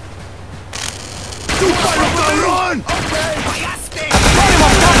 ¡Tu palo, cabrón! Okay. ¡Fallaste! Bloody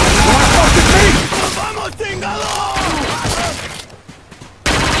motherfucker! You wanna fuck with me? ¡Vamos, tingador!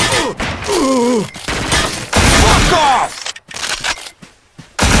 Fuck off!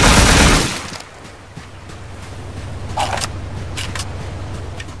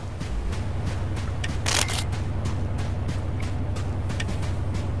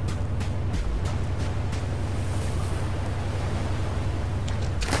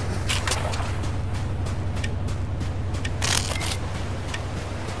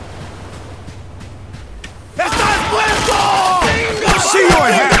 See you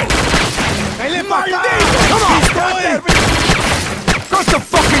in hell! Come on! Cut the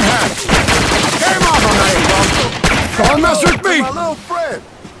fucking head! Game on, American! Don't mess with me! My little friend!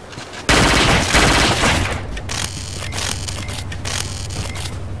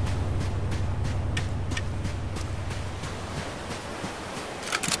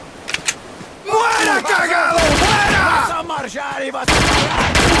 ¡Muera, cagado! ¡Muera! ¡Vas a marchar y vas a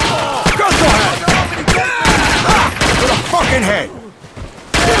pagar! Cut the head! Ah! To the fucking head!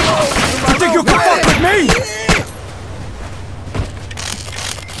 You think you can fuck with me?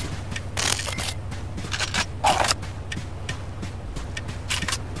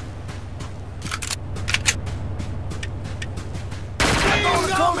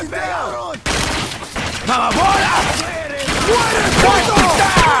 ¡Mamabola! ¡Muere, puto!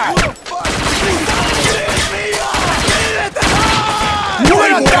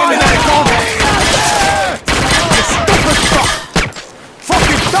 ¡Muera, American! You stupid fuck!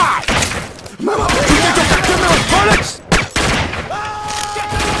 Fucking die! You think you can kill me with bullets?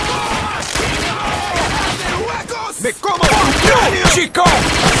 ¡Me como you, chico!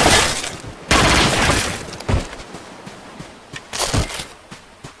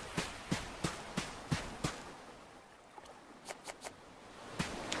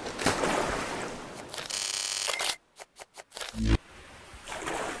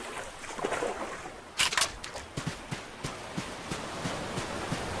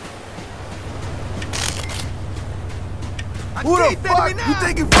 Who the fuck you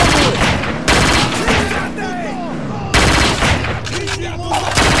think you fucking with?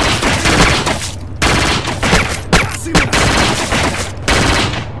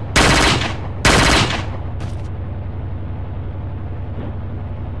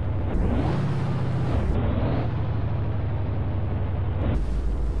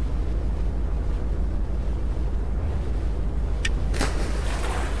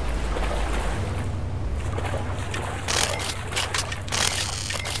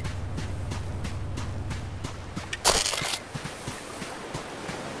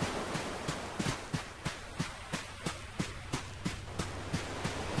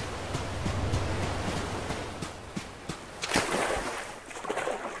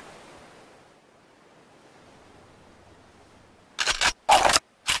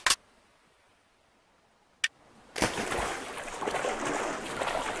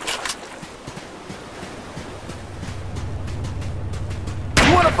 You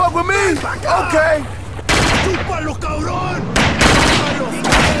wanna fuck with me? Okay. ¡Chúpalo, cabrón!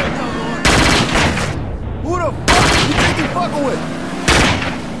 Who the fuck you think you fucking with?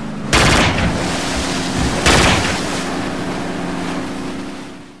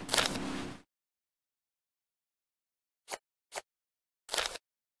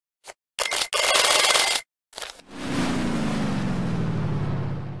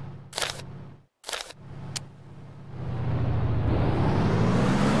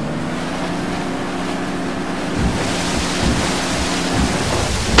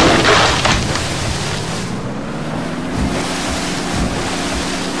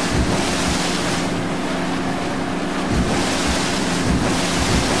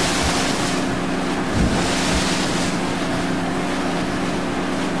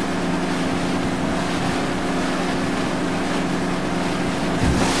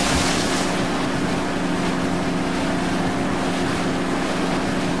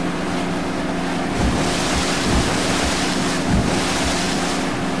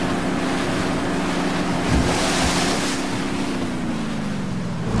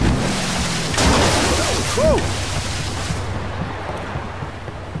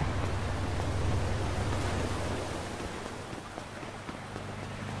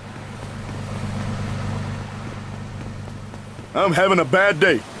 I'm having a bad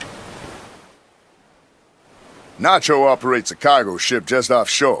day. Nacho operates a cargo ship just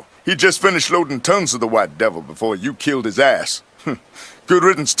offshore. He just finished loading tons of the White Devil before you killed his ass. Good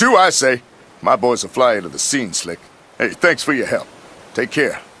riddance too, I say. My boys will fly you to the scene, Slick. Hey, thanks for your help. Take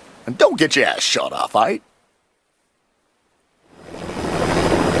care. And don't get your ass shot off, aight?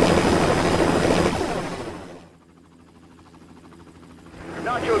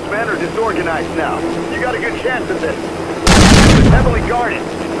 Nacho's men are disorganized now. You got a good chance at this. It's heavily guarded,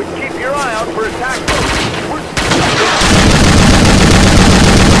 but keep your eye out for attack boats.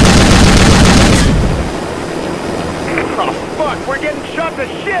 Oh, fuck! We're getting shot to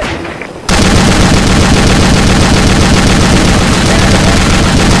shit!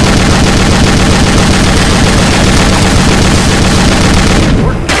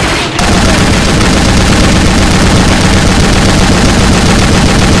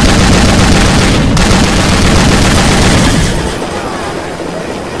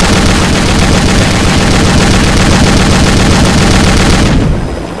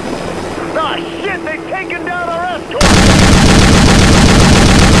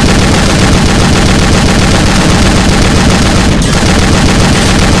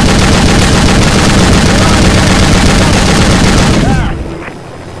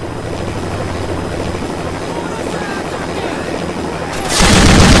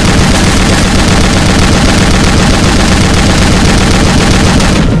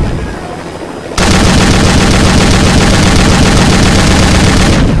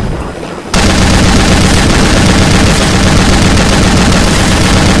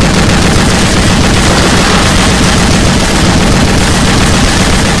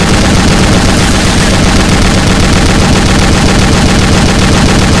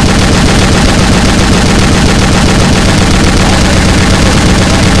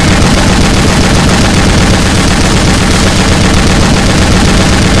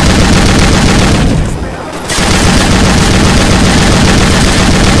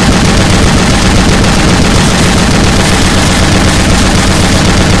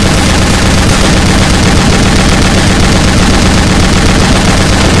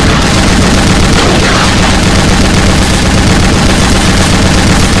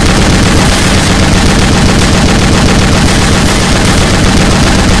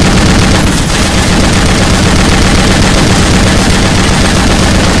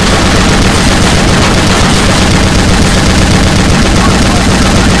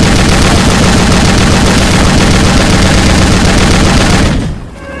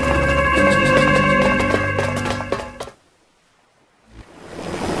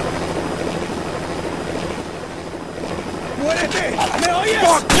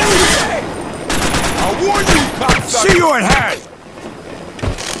 See you in hell!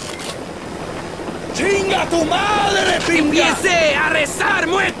 ¡Chinga tu madre, pinga! ¡Empiece a rezar,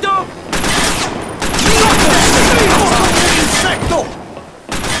 muerto! ¡Insecto!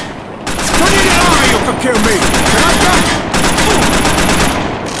 I need an army who can kill me! Can I come?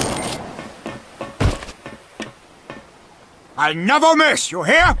 I'll never miss, you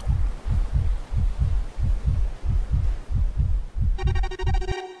hear?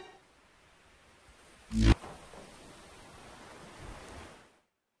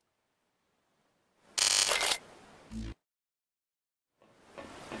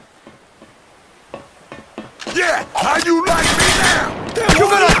 Yeah, how you like me now? You're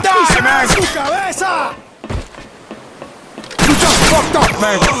gonna die, man! ¡Su cabeza! You just fucked up,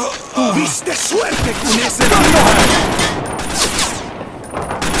 man! Tuviste suerte con ese...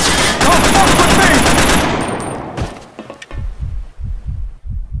 Don't fuck with me!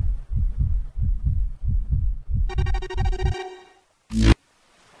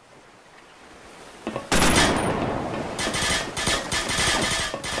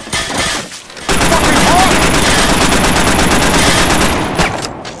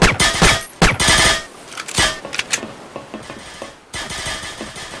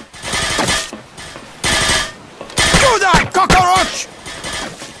 Cockroach!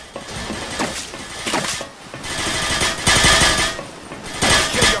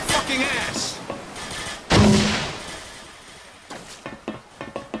 Kill your fucking ass!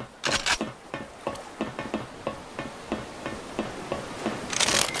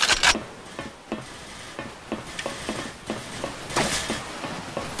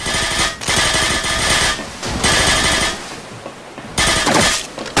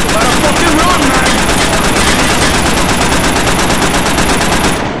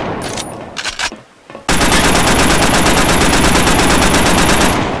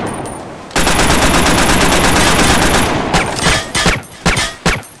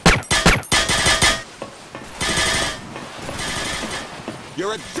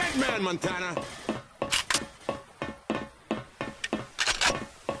 You're a dead man, Montana!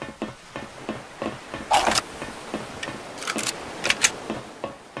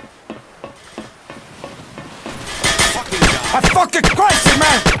 I'm fucking crazy,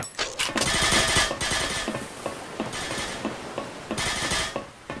 man!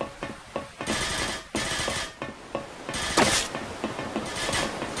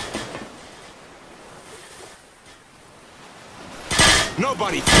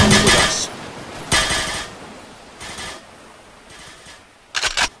 Nobody fucks with us.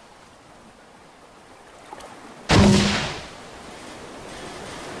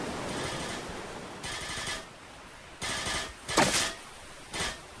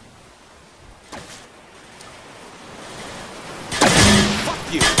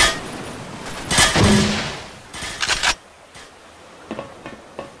 Fuck you.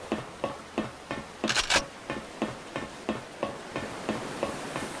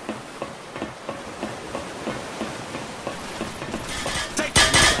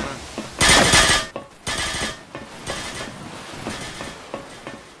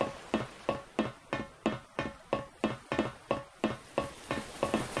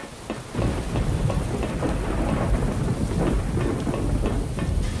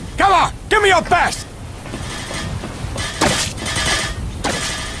 Come on, give me your best!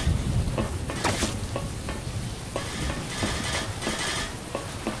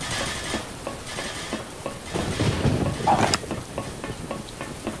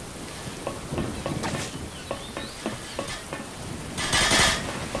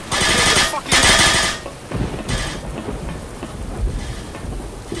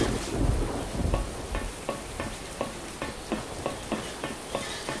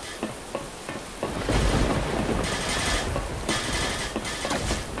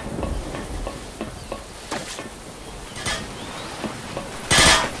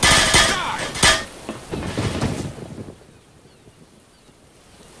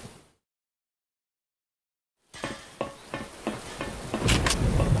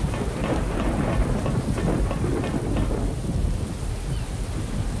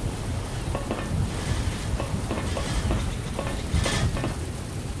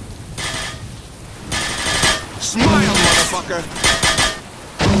 Smile, motherfucker!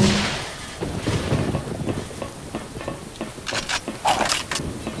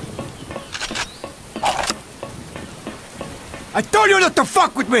 I told you not to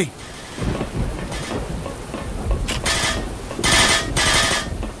fuck with me!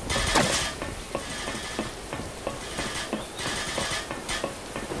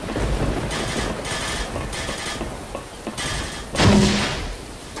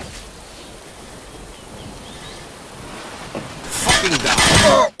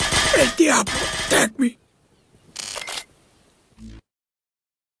 Oh, el diablo, take me.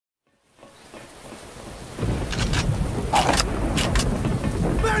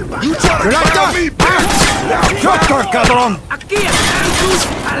 You try to clown me, bitch! ¡Shotgun, cabrón! Aquí están tus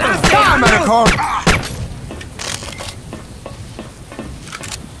alas de ¡Cámara, oro. con!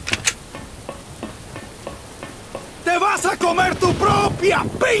 ¡Te vas a comer tu propia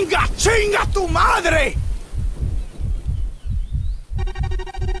pinga! ¡Chinga tu madre!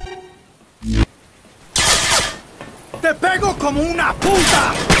 ¡Te pego como una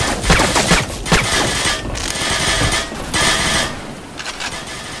puta!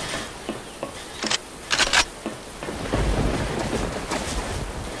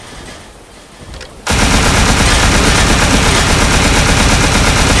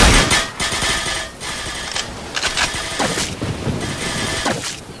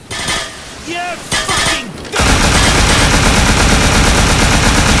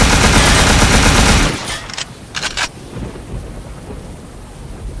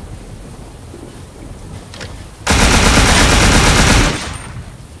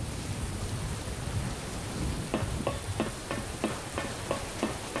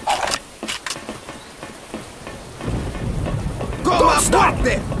 Stop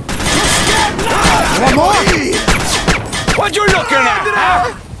it! One more! What you looking at,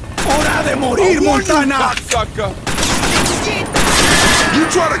 huh? ¡Hora de morir, Montana! Sucker! You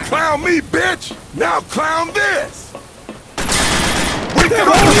try to clown me, bitch? Now clown this! We can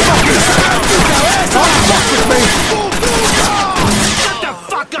Don't fuck with me! Shut the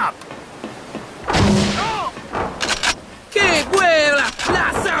fuck up! ¡Qué hueva!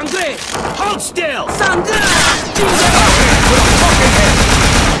 ¡La sangre! ¡Hold still! ¡Sangrar!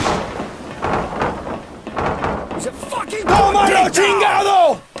 ¡Tómalo,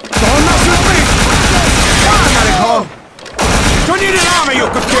 chingado! Don't mess with me! ¡Cámara, con! You need an army you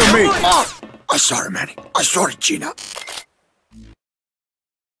could kill me! I'm sorry, Manny. I'm sorry, Gina.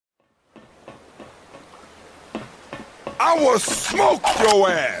 I will smoke your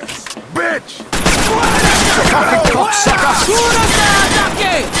ass, bitch! Fucking cocksucker!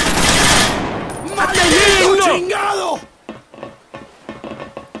 ¡Ataque! ¡Maldito chingado!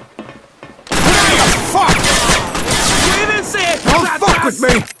 fuck with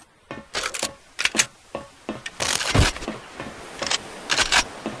me!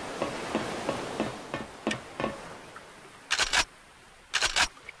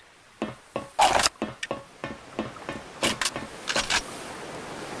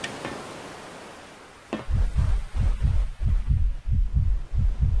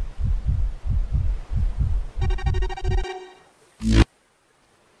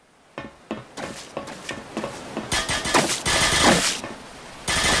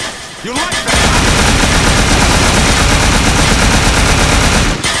 You like that?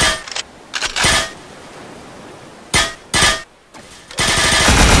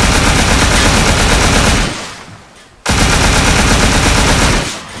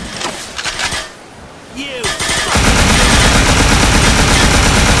 You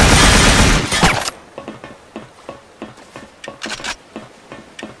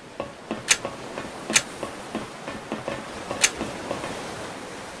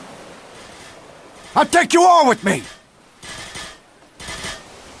I'll take you all with me!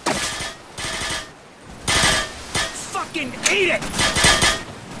 fucking eat it!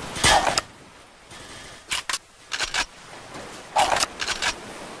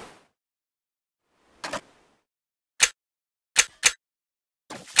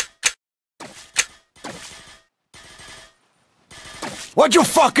 What you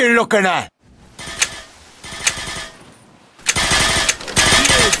fucking looking at?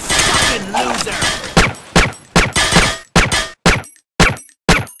 You fucking loser!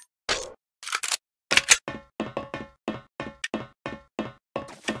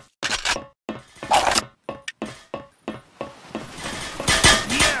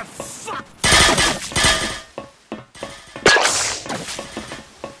 Yeah, fuck!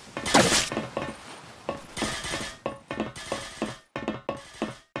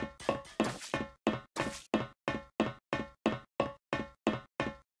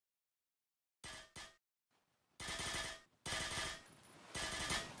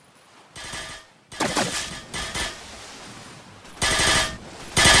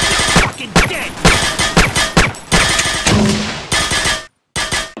 Fucking dead!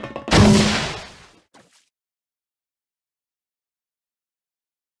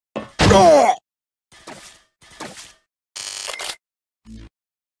 Oh!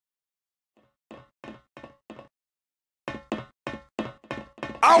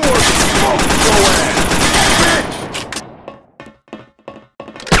 I want to smoke your ass!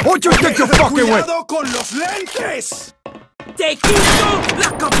 What you think you're fucking with? ¡Cuidado con los lentes! ¡Te quito la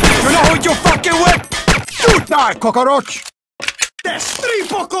You cabeza! know who you fucking with? You die, cockroach! ¡Te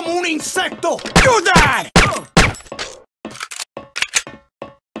estripo como un insecto! You die!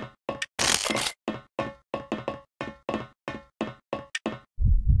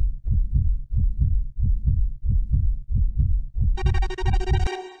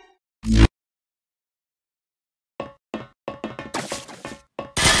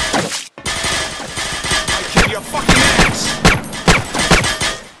 I kill your fucking ass!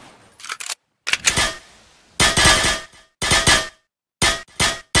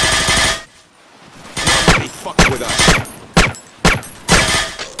 Nobody fuck with us.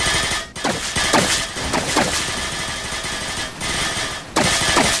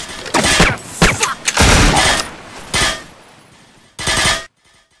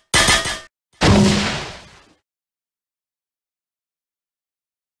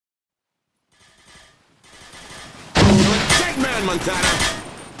 Take man, Montana!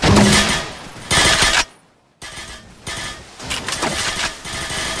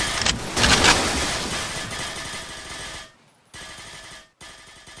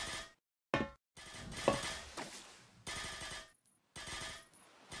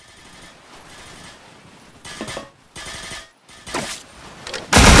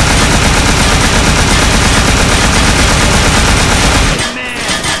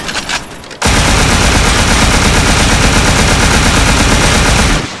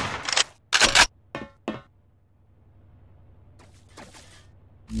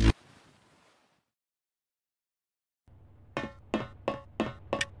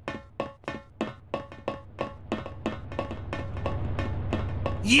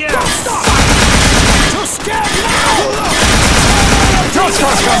 Yeah! Stop! Too scared now! Just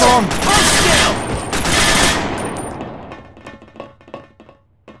cabrón! Hold still!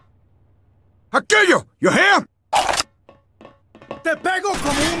 I'll kill you! You hear? ¡Te pego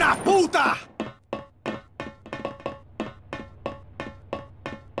como una puta!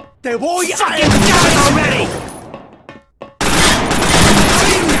 ¡Te voy a Fucking damn it already!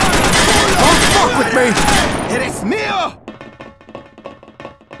 Don't fuck with me! ¡Eres mío!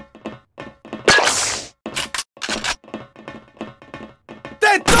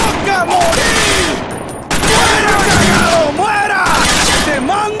 toca morir! ¡Muera, cagado, muera! ¡Te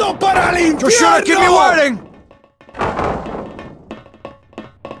mando para el infierno! You should keep me waiting!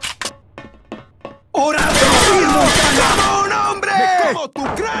 ¡Hora de morir, Montana! ¡Un hombre! ¡Me como tu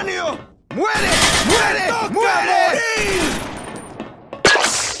cráneo! ¡Muere! ¡Muere! ¡Muere!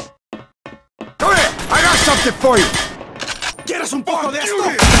 Come here! I got something for you! ¿Quieres un poco de esto?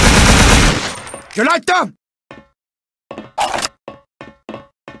 You like them?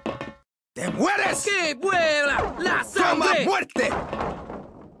 ¡Te mueres! ¡Que vuela la ¡Toma sangre! muerte!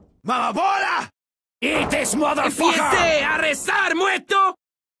 ¡Mamabola! Eat this motherfucker! ¡Empiece a rezar, muerto!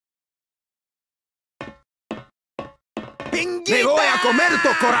 ¡Pinguita! ¡Me voy a comer tu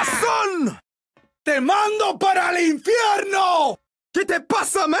corazón! ¡Te mando para el infierno! ¿Qué te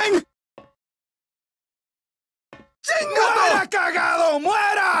pasa, men? ¡Chingado! ¡Muera, cagado!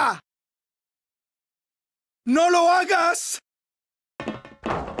 ¡Muera! ¡No lo hagas!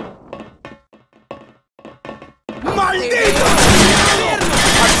 ¡Maldito!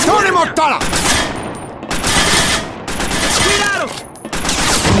 ¡Tony Montana! ¡Cuidado!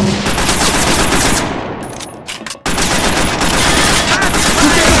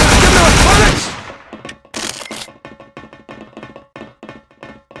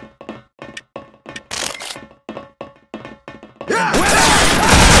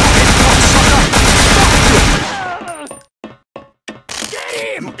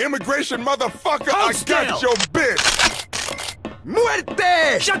 Immigration motherfucker, I got your bitch!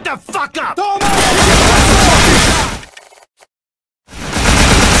 ¡Muerte! Shut the fuck up! ¡Toma!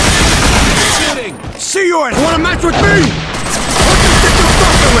 See you in! Wanna match with me? What do you think you're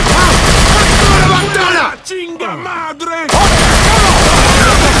fucking with, huh? Tony Montana! ¡Chinga madre!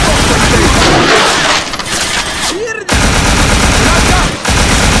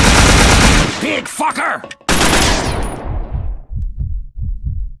 Big fucker!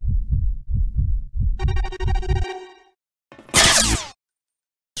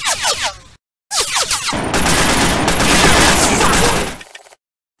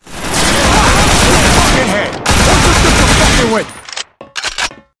 With.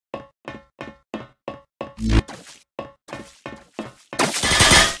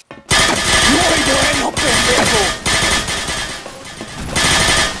 ¡Muy bueno, pendejo!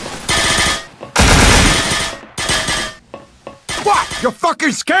 What? You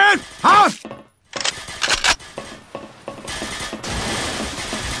fucking scared? Huh?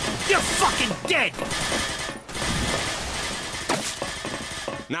 You're fucking dead!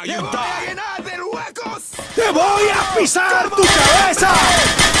 Now you die! ¡Te voy a pisar tu cabeza!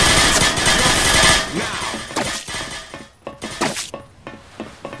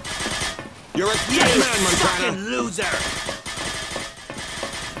 You're a dead man, Montana! Fucking loser!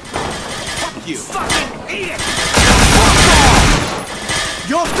 Fuck you! Fucking idiot!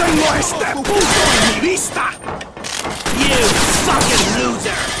 ¡Yo tengo a este puto en mi vista! You fucking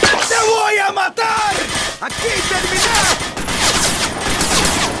loser! ¡Te voy a matar! ¡Aquí terminé!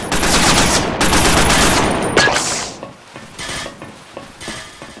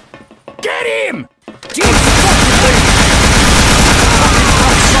 Get him! Jesus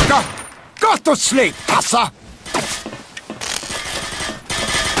fucking sucker! Go to sleep, Hassa!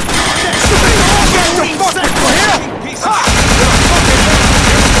 Get your fucking here!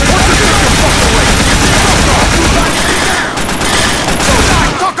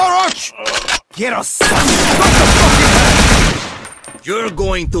 Cockroach! ¡Quiero You're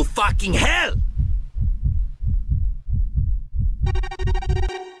going to fucking hell!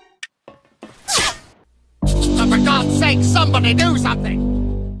 For God's sake, somebody do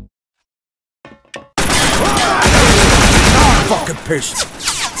something! Oh, fucking pissed!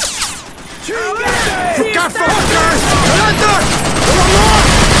 You got fucker! Surrender!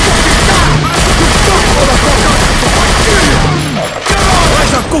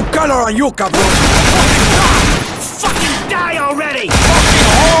 There's a good color on you, cabrón! Fucking die already! Fucking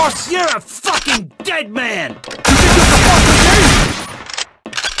horse! You're a fucking dead man! You think you can fuck with me?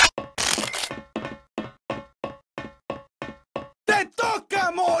 ¡Te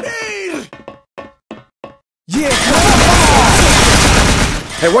toca morir! Yeah!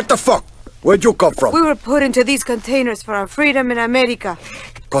 Hey, what the fuck? Where'd you come from? We were put into these containers for our freedom in America.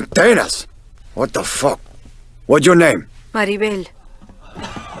 Containers? What the fuck? What's your name? Maribel.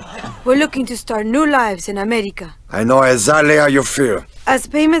 We're looking to start new lives in America. I know exactly how you feel. As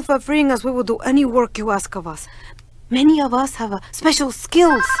payment for freeing us, we will do any work you ask of us. Many of us have special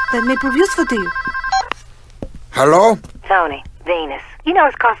skills that may prove useful to you. Hello? Tony, Venus. You know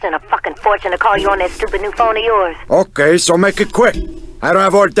it's costing a fucking fortune to call you on that stupid new phone of yours. Okay, so make it quick. I don't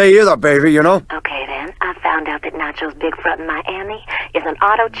have all day either, baby, you know? Okay then, I found out that Nacho's big front in Miami is an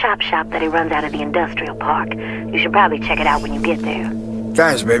auto chop shop that he runs out of the industrial park. You should probably check it out when you get there.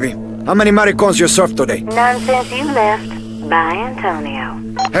 Thanks, baby. How many maricons you served today? None since you left. Bye, Antonio.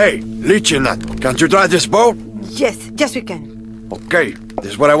 Hey, Lieutenant, can't you drive this boat? Yes, we can. Okay,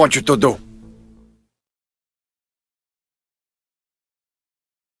 this is what I want you to do.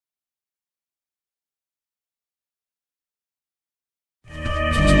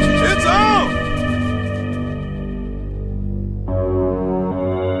 It's on!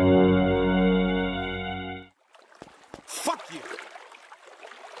 Fuck you!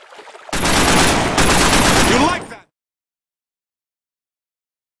 You like that?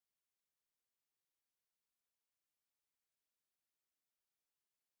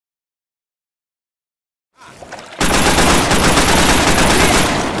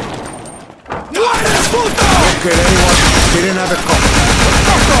 Okay, anyone, get in the car.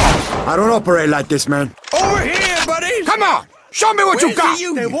 Fuck off! I don't operate like this, man. Over here, buddy! Come on! Show me what you got!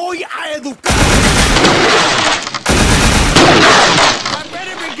 Te voy a educar! I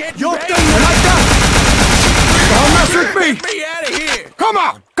better be getting Yo paid. tengo like that! Don't mess with me! Get me out of here! Come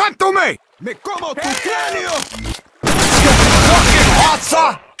on! Come to me! Me como tu cráneo! Fucking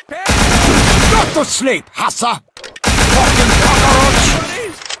Hassa! Go to sleep, Hassa! Fucking cockroach!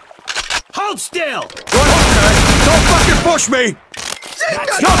 Hold still! Okay, don't fucking push me!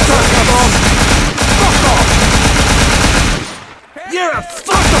 Your turn, cabron! Fuck off! You're a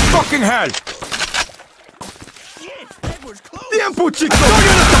fucking hell! Tiempo, chico! Don't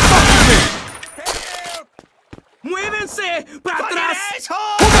you let the fuck with me! ¡Muévense para atrás!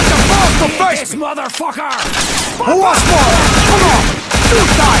 Who got the balls to face This me? motherfucker! Who wants more? Come on! You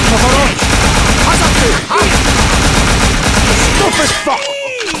die, cockroach! How's that feel, huh? You stupid fuck!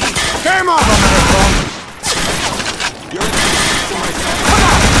 Game over, American! Come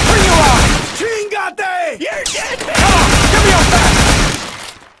on! Bring you on! Chingate! You're dead, man! Come on! Give me your back!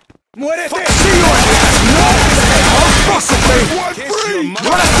 Muérete! See you in here! No! Don't fuck with me! You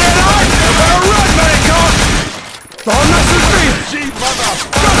wanna stay alive? You better run, American! Don't mess with me!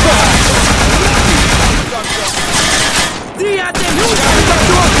 ¡Díate, You got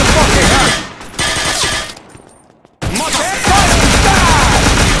you off the fucking head!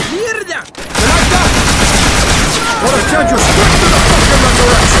 ¡Mierda! You like that? Wanna send you straight to the fucking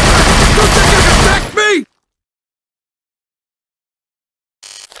resurrection! You think you can attack me?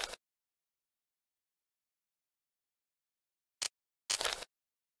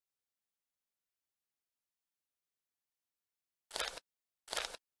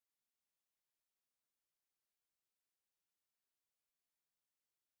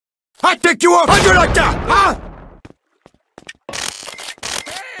 I think you 100 like that, huh?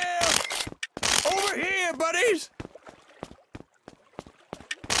 Over here, buddies!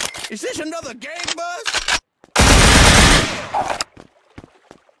 Is this another gang bus?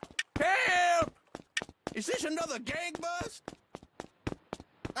 Help! Is this another gang bus?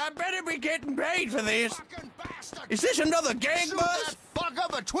 I better be getting paid for this. Is this another gang bus? That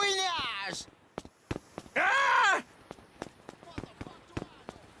fucker between the eyes! Ah!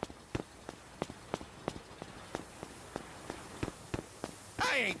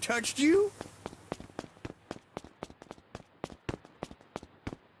 I ain't touched you.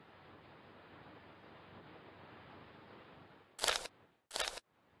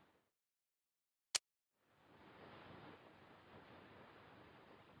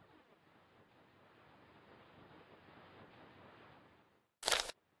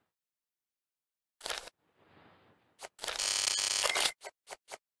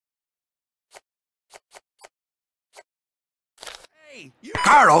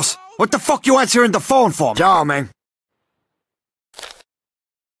 Carlos, what the fuck you answering the phone for? Ciao, man.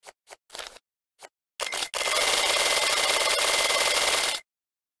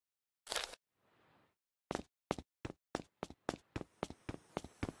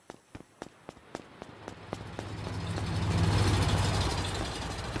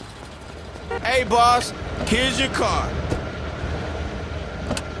 Hey, boss, here's your car.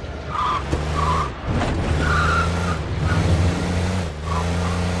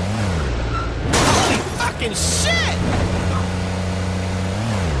 Holy fucking shit!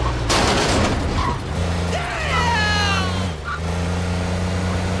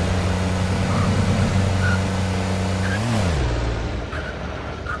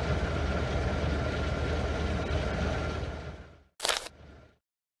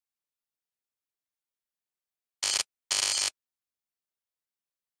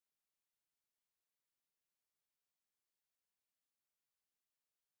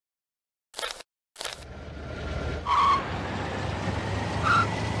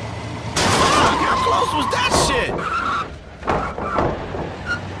 How close was that shit!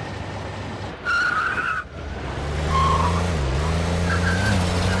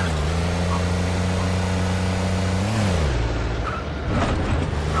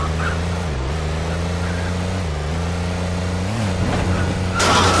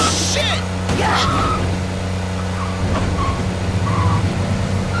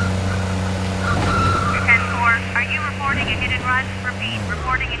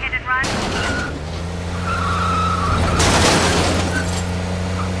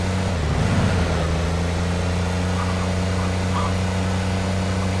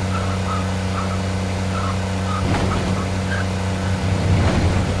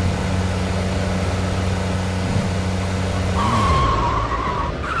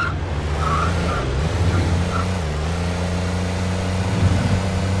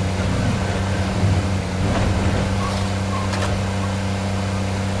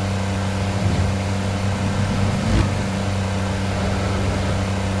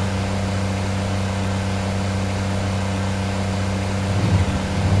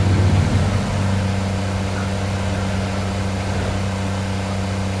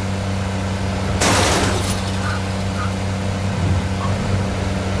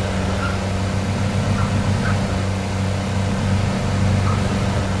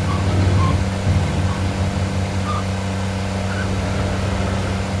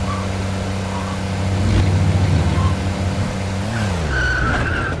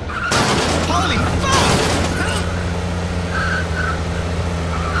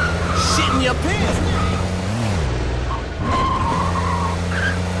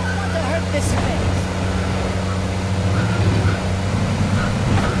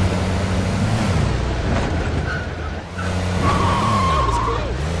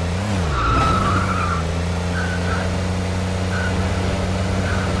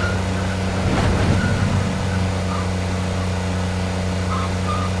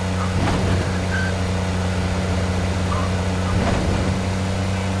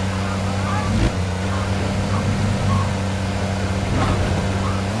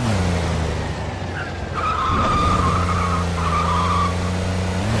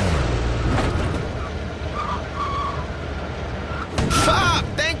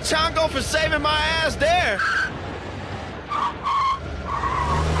 Chongo for saving my ass there.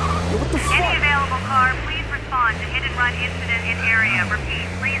 Any available car, please respond to hit and run incident in area. Repeat,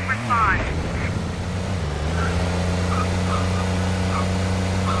 please respond.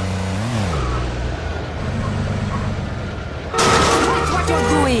 What you're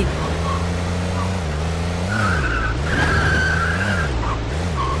doing?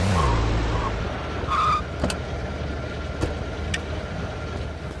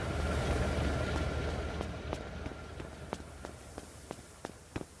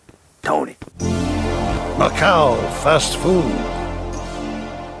 Tony. Macau fast food.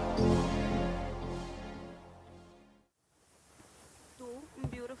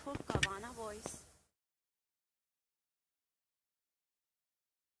 Beautiful Cabana voice.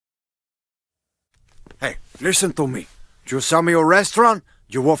 Hey, listen to me. You sell me a restaurant,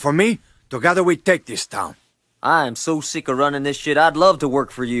 you work for me, together we take this town. I am so sick of running this shit, I'd love to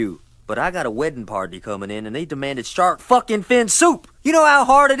work for you. But I got a wedding party coming in and they demanded shark fucking fin soup. You know how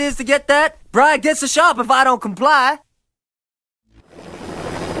hard it is to get that? Bride gets the shop if I don't comply.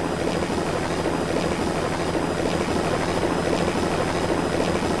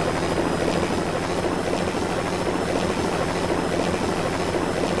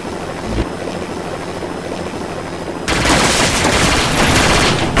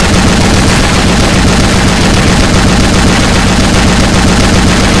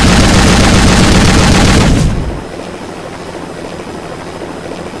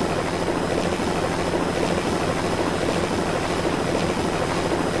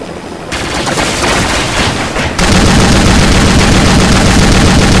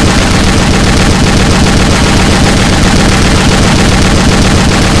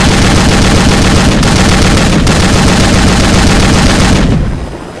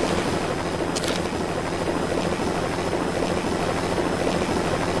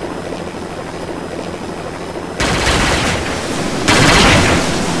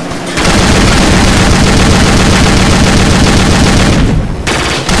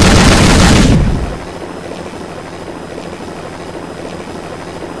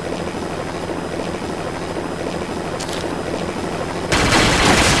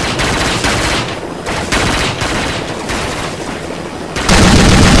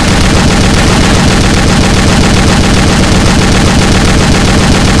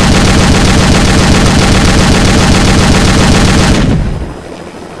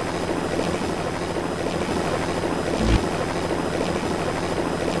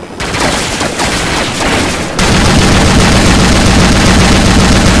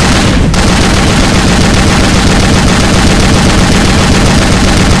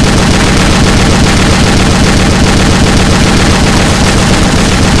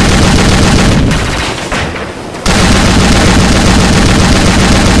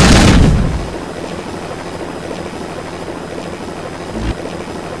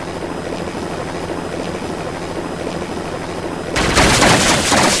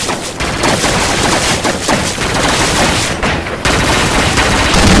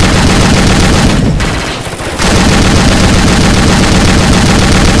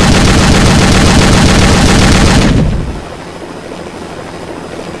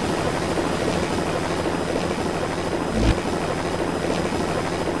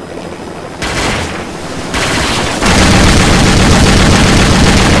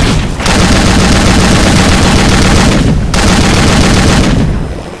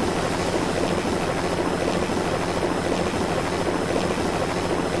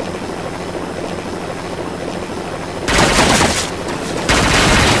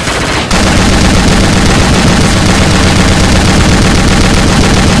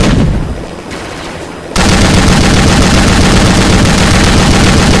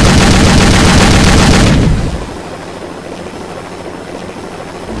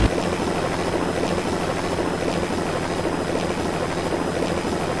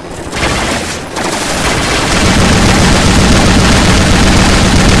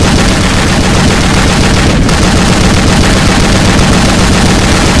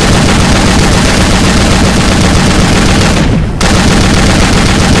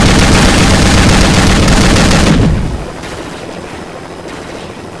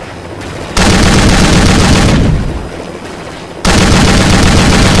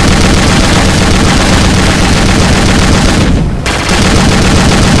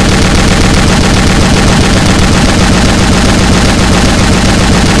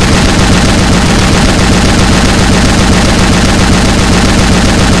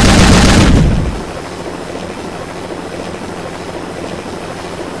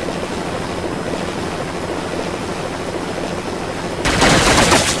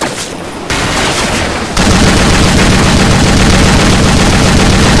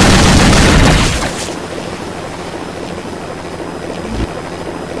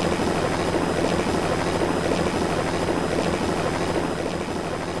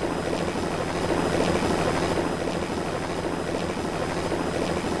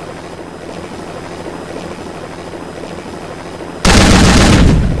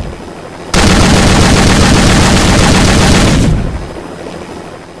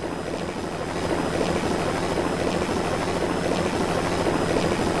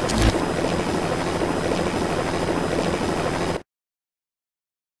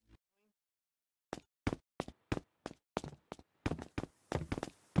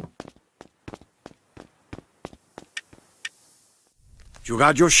 You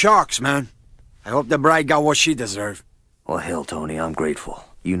got your sharks, man. I hope the bride got what she deserved. Well, hell, Tony, I'm grateful.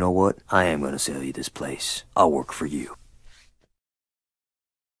 You know what? I am gonna sell you this place. I'll work for you.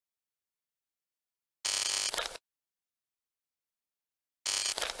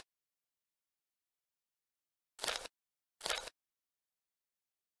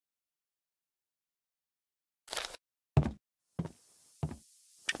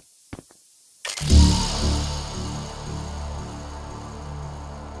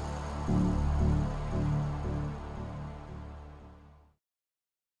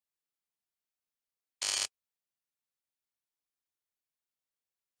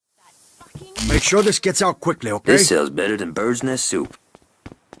 Make sure this gets out quickly, okay? This sells better than bird's nest soup.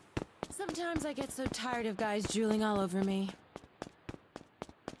 Sometimes I get so tired of guys drooling all over me.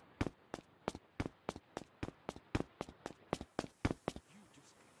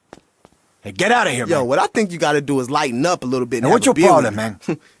 Hey, get out of here, man. Yo, what I think you gotta do is lighten up a little bit. Now, what's your problem, man?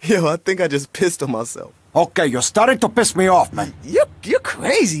 Yo, I think I just pissed on myself. Okay, you're starting to piss me off, man. You're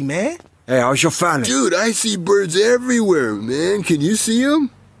crazy, man. Hey, how's your family? Dude, I see birds everywhere, man. Can you see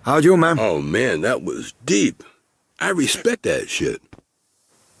them? How'd you, man? Oh, man, that was deep. I respect that shit.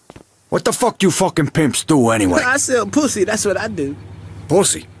 What the fuck you fucking pimps do, anyway? I sell pussy, that's what I do.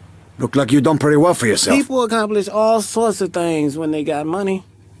 Pussy? Look like you done pretty well for yourself. People accomplish all sorts of things when they got money.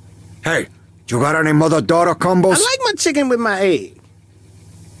 Hey, you got any mother-daughter combos? I like my chicken with my egg.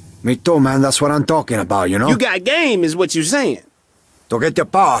 Me too, man. That's what I'm talking about, you know? You got game is what you're saying. To get the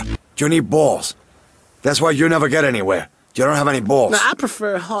power, you need balls. That's why you never get anywhere. You don't have any balls. Now, I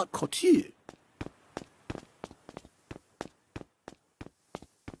prefer haute couture.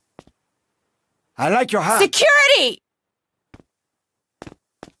 I like your hat. Security!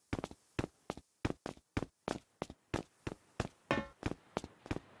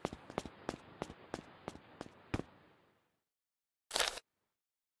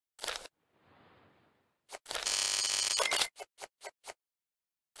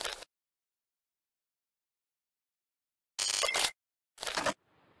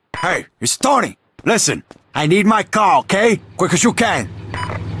 Hey, it's Tony. Listen, I need my car, okay? Quick as you can.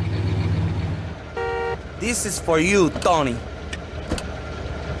 This is for you, Tony.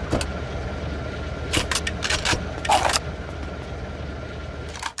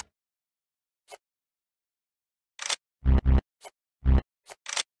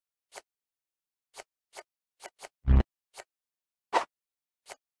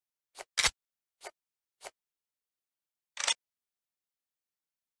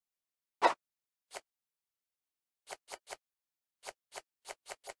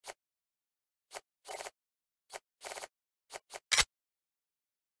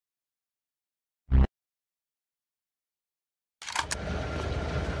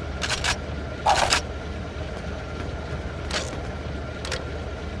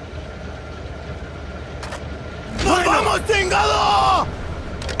 ¡Vamos, Tingado!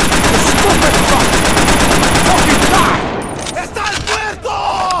 ¡Estás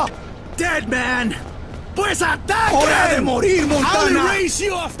muerto! Dead man! Pues ataque! ¡Hora de morir, Montana! I'll erase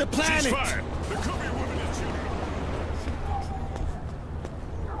you off the planet!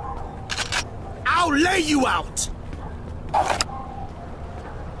 I'll lay you out!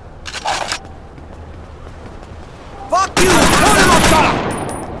 Fuck you!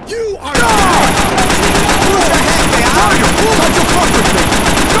 You are...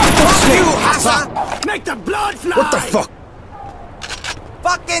 Fuck you, Hassa! Make the blood fly! What the fuck?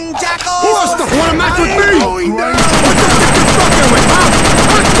 Fucking jackal! Who wants to wanna match with me? Going down. What the fuck you fucking with, huh?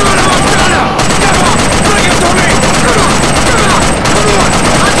 Montana! Come on! Bring it to me! Come on! Come on! Come on!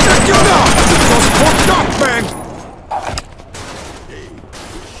 I'll check you now! You just fucked up, man! Hey,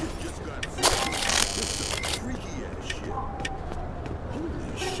 this shit just got freaky. This is some freaky ass shit.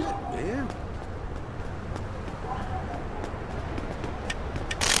 Holy shit, man.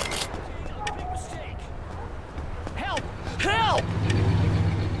 Help! Help!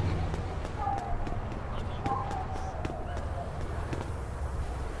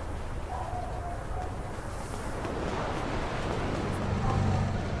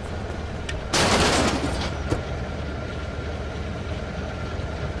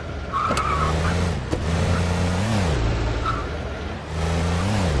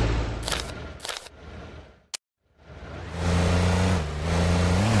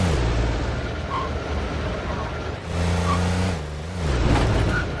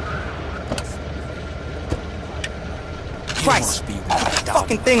 Christ!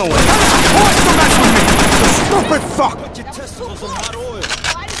 Fucking thing away! What's the mess with me? You stupid fuck! Put your testicles in hot oil.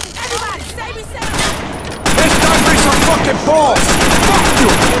 Everybody, save yourself! This time me some fucking balls! Fuck you!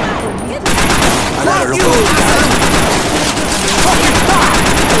 Fuck you!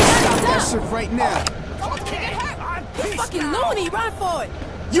 Stop that shit right now. You fucking loony, run for it!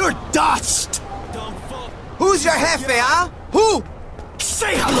 You're dust! Who's your jefe, huh? Who?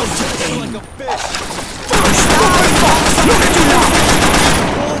 Say hello to him! Look at you now!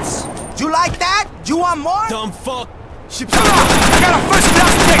 You like that? You want more? Dumb fuck! Come on! I got a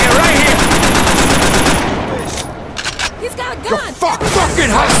first-class ticket right here! He's got a You gun!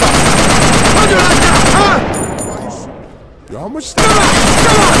 fucking hustler! How'd you like that, huh? How much?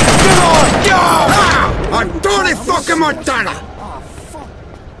 Come on! Yo! I'm Tony fucking Montana!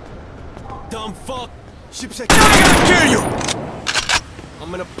 Dumb fuck! I gotta kill you!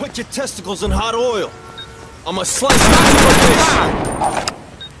 I'm gonna put your testicles in hot oil. I'm gonna slice them into fish.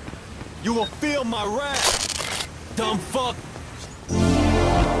 You will feel my wrath. Dumb fuck.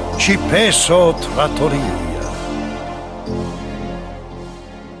 Ci penso trattoria.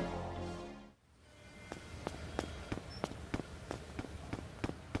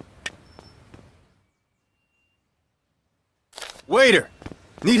 Waiter,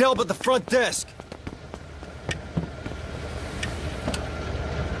 need help at the front desk.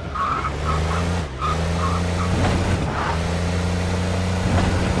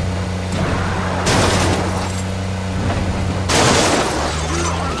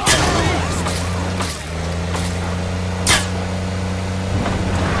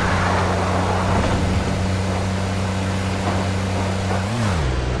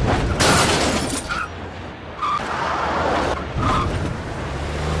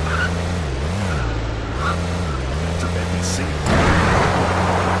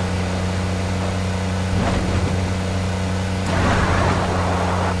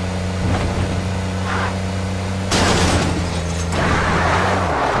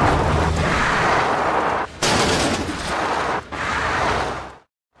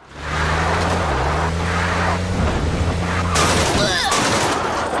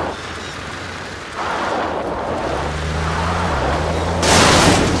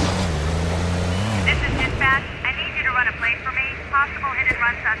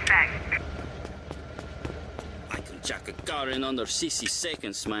 In under 60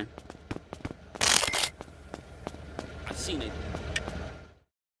 seconds, man. I've seen it.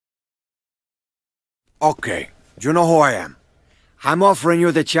 Okay, you know who I am. I'm offering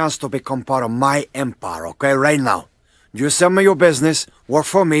you the chance to become part of my empire, okay, right now. You sell me your business, work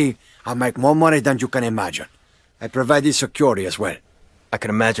for me, I'll make more money than you can imagine. I provide you security as well. I can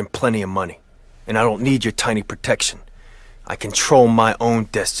imagine plenty of money, and I don't need your tiny protection. I control my own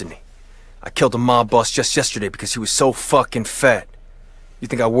destiny. I killed a mob boss just yesterday because he was so fucking fat. You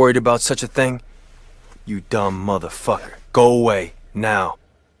think I worried about such a thing? You dumb motherfucker. Go away, now.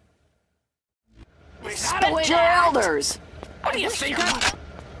 Respect your elders! What do you think of?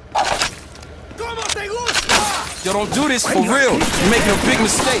 Yo, don't do this for real. You're making a big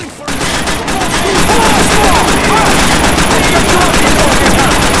mistake.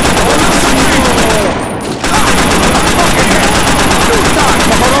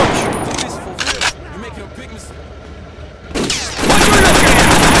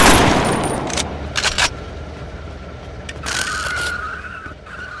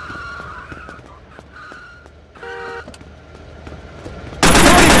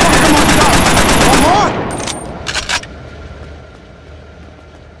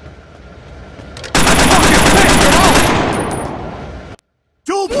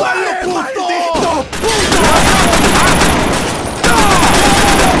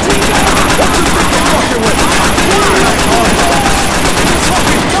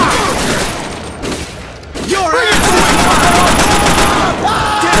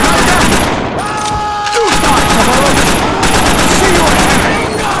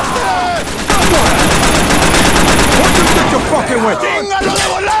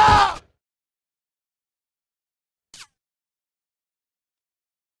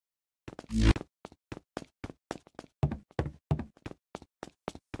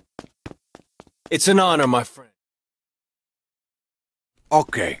 It's an honor, my friend.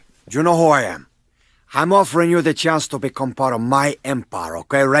 Okay, you know who I am. I'm offering you the chance to become part of my empire,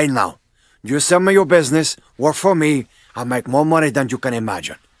 okay, right now. You sell me your business, work for me, I'll make more money than you can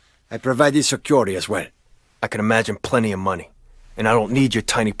imagine. I provide you security as well. I can imagine plenty of money, and I don't need your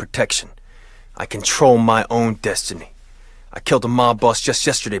tiny protection. I control my own destiny. I killed a mob boss just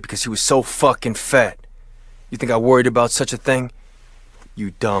yesterday because he was so fucking fat. You think I worried about such a thing?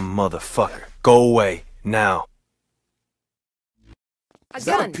 You dumb motherfucker. Go away, now. A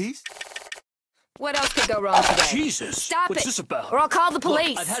gun. What else could go wrong today? Jesus! Stop What's it, this about? or I'll call the police.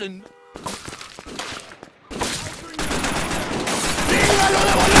 Look, I've had a...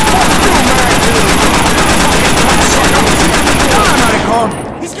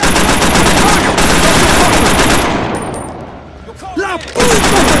 Maricon! He's got La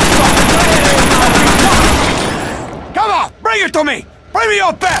Come on! Bring it to me! Bring me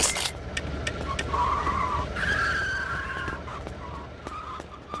your best!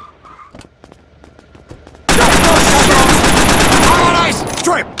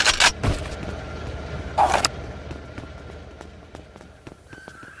 Trip!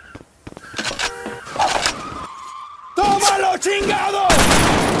 ¡Tómalo, chingado!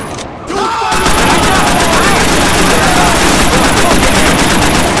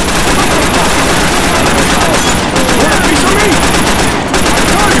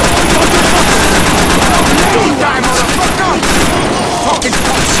 Fucking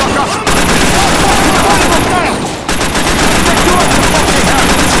cocksucker!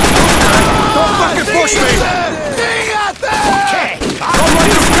 Don't fucking push me! ¡Dígate! Okay. Don't let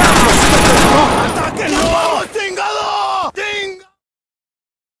this camera stupid! ¡Atáquenlo! ¡Chingado! ¡Ching!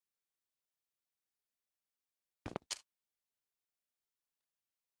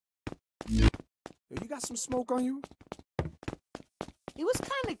 You got some smoke on you? He was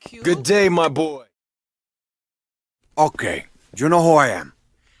kind of cute. Good day, my boy. Okay, you know who I am.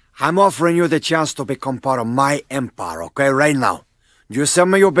 I'm offering you the chance to become part of my empire, okay, right now. You sell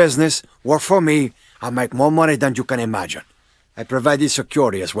me your business, work for me, I'll make more money than you can imagine. I provide you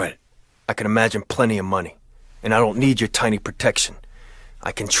security as well. I can imagine plenty of money, and I don't need your tiny protection.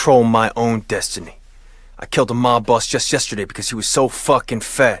 I control my own destiny. I killed a mob boss just yesterday because he was so fucking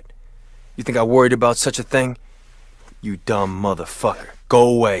fat. You think I worried about such a thing? You dumb motherfucker. Go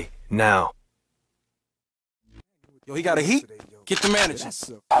away, now. Yo, he got a heat? Get the manager.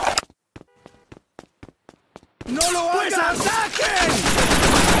 ¡No lo hagas! ¡Saquen!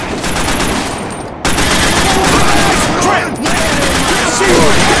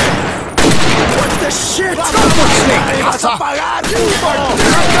 What the shit? ¡Vas a pagar!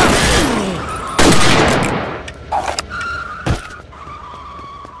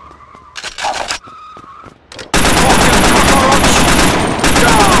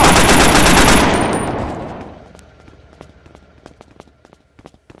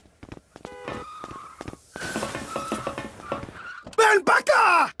 ¡Ven para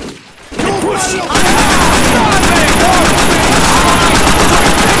acá!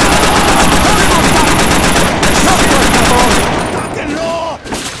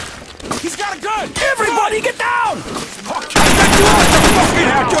 He's got a gun! Everybody get down! I got you off the fucking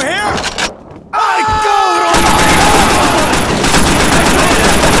hat, you hear? I go!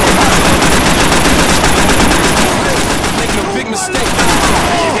 Making a big mistake.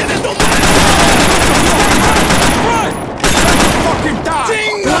 Fucking die!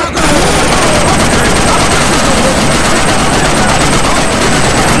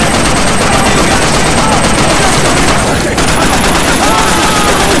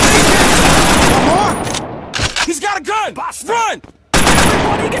 He's got a gun! Run!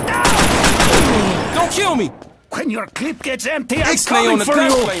 Everybody get down! Don't kill me! When your clip gets empty, I'm Stay on coming the for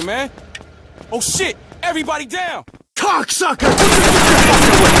you! play, man. Oh shit! Everybody down! Cocksucker!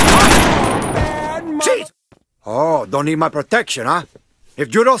 Cheat! Oh, don't need my protection, huh?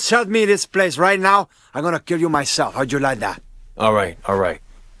 If you don't sell me this place right now, I'm gonna kill you myself. How'd you like that? All right, all right.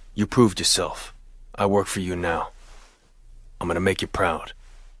 You proved yourself. I work for you now. I'm gonna make you proud.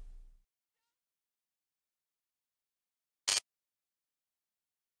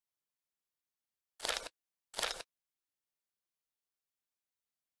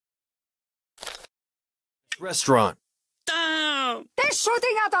 Restaurant. Down! They're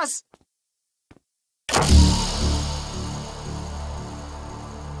shooting at us!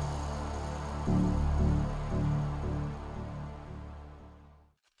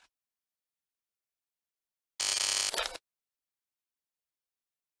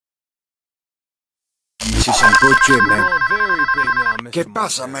 This is some good shit, man. Oh, very big now, Mr. ¿Qué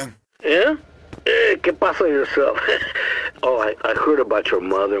pasa, man? Yeah? ¿Qué pasa yourself? Oh, I heard about your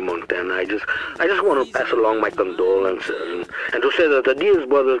mother, Montana. I just want to pass along my condolences and to say that the Diaz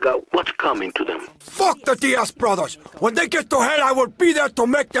brothers got what's coming to them. Fuck the Diaz brothers! When they get to hell, I will be there to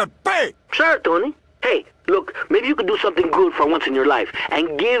make them pay! Sure, Tony. Hey, look, maybe you could do something good for once in your life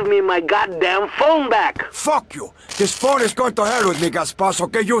and give me my goddamn phone back. Fuck you! This phone is going to hell with me, Gaspar, so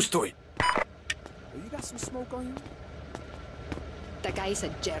get used to it. You got some smoke on you? That guy is a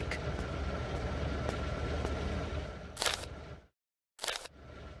jerk.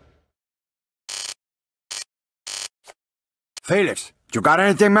 Felix, you got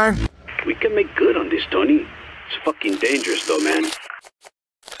anything, man? We can make good on this, Tony. It's fucking dangerous, though, man.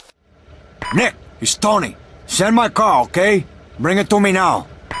 Nick, it's Tony. Send my car, okay? Bring it to me now.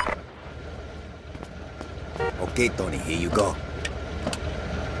 Okay, Tony, here you go.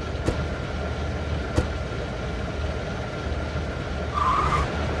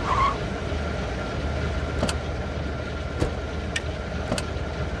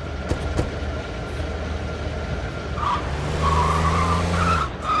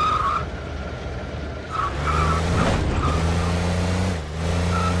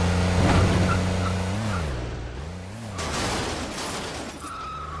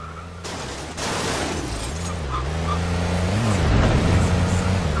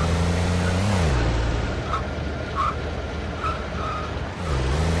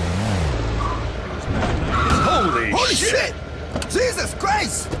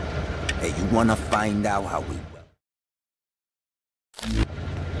 wanna find out how we...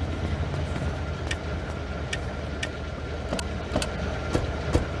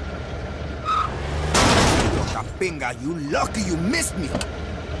 Capinga, you lucky you missed me!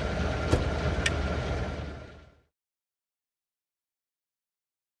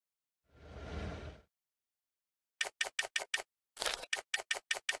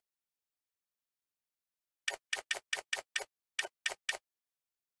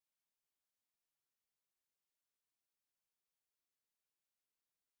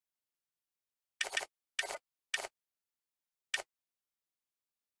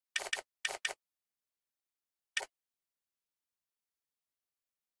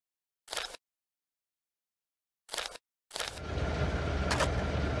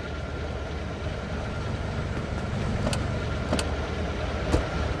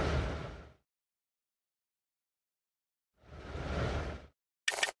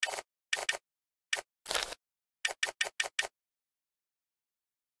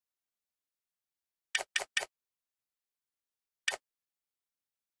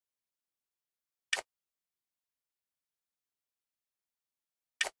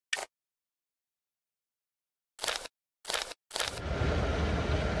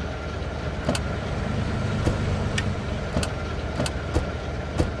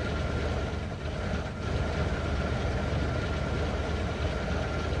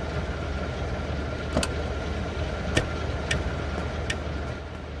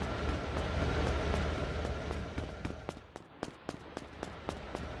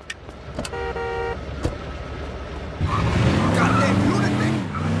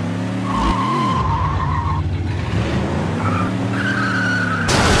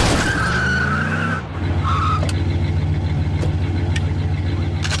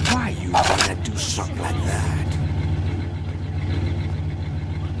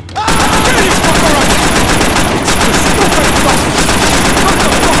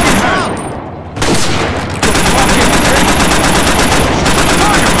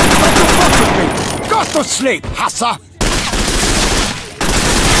 To sleep, Hassa!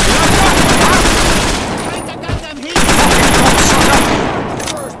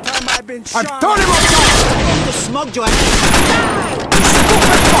 I'm turning my gun! To smoke your You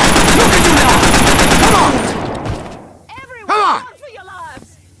stupid fuck! Look at you now! Come on! Come on!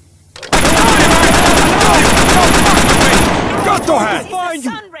 Got to hell!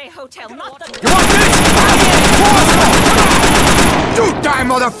 Sunray Hotel, not the... You want this? You die,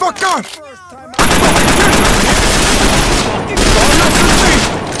 motherfucker!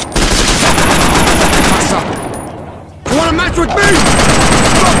 You wanna match with me?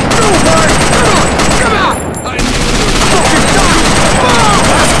 Fuck you, boy! Come on! Fucking die!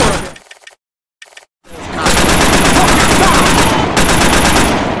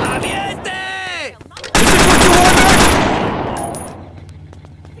 Fucking die! Is this what you wanted?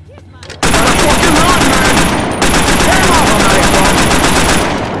 Gotta fucking run, man! Came off, America!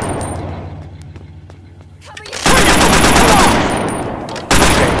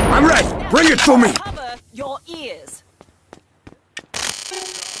 Okay, I'm ready! Bring it to me! Cover your ears.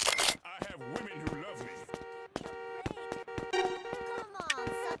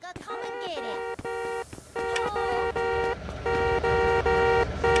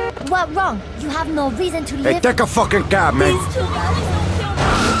 What wrong? You have no reason to Hey, live. take a fucking cab, man. These two guys don't kill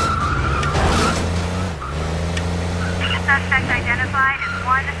me. Suspect identified as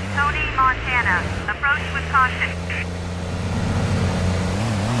one Tony Montana. Approach with caution.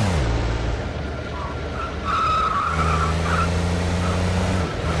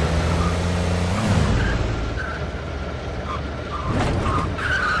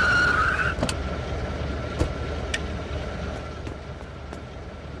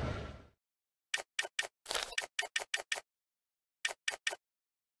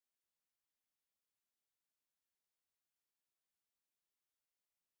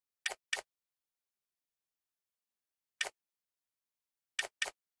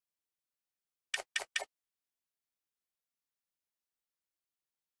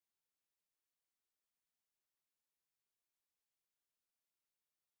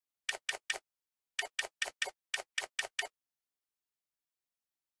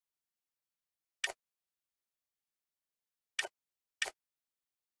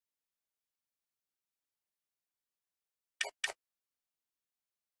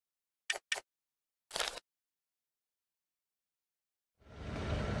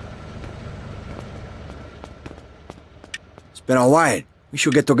 It's been a while. We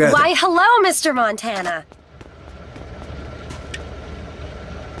should get together. Why, hello, Mr. Montana.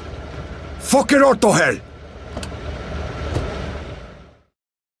 Fucking auto hell!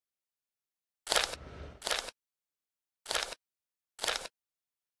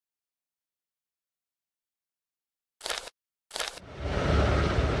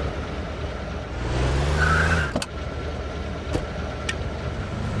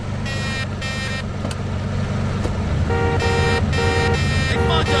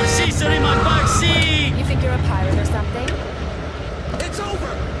 seats are in my back seat! You think you're a pirate or something? It's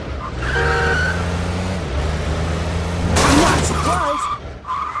over! I'm not surprised.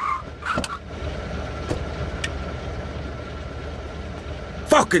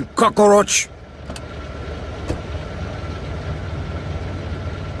 Fucking cockroach!